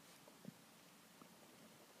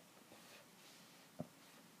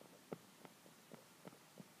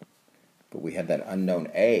 But we had that unknown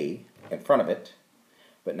a in front of it.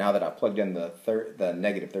 But now that I plugged in the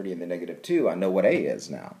negative 30 and the negative 2, I know what a is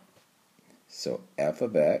now. So f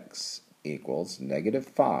of x equals negative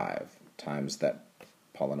 5 times that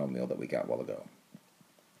polynomial that we got a while ago.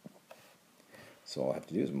 So all I have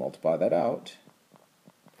to do is multiply that out.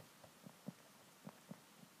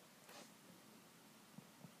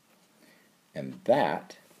 And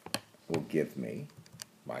that will give me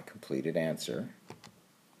my completed answer.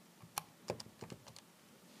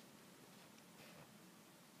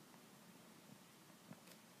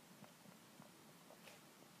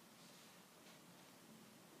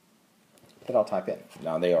 That I'll type in.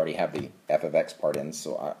 Now they already have the f of x part in,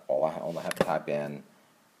 so I only have to type in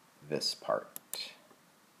this part.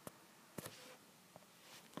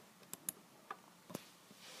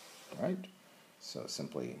 All right, so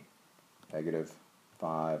simply negative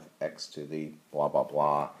 5x to the blah blah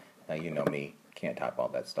blah. Now you know me, can't type all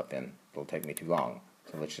that stuff in. It'll take me too long.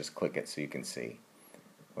 So let's just click it so you can see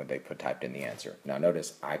what they typed in the answer. Now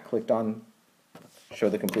notice I clicked on show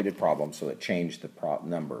the completed problem, so it changed the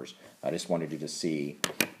numbers. I just wanted you to see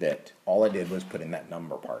that all I did was put in that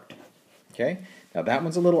number part. Okay, now that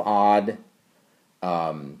one's a little odd.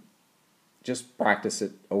 Just practice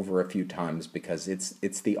it over a few times because it's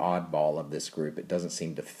the oddball of this group. It doesn't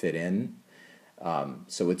seem to fit in,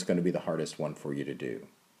 so it's going to be the hardest one for you to do.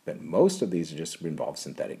 But most of these just involve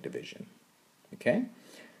synthetic division. Okay,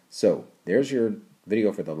 so there's your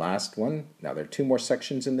video for the last one. Now there are 2 more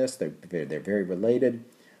sections in this. They're very related,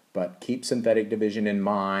 but keep synthetic division in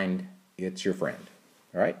mind. It's your friend.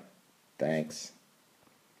 All right, thanks.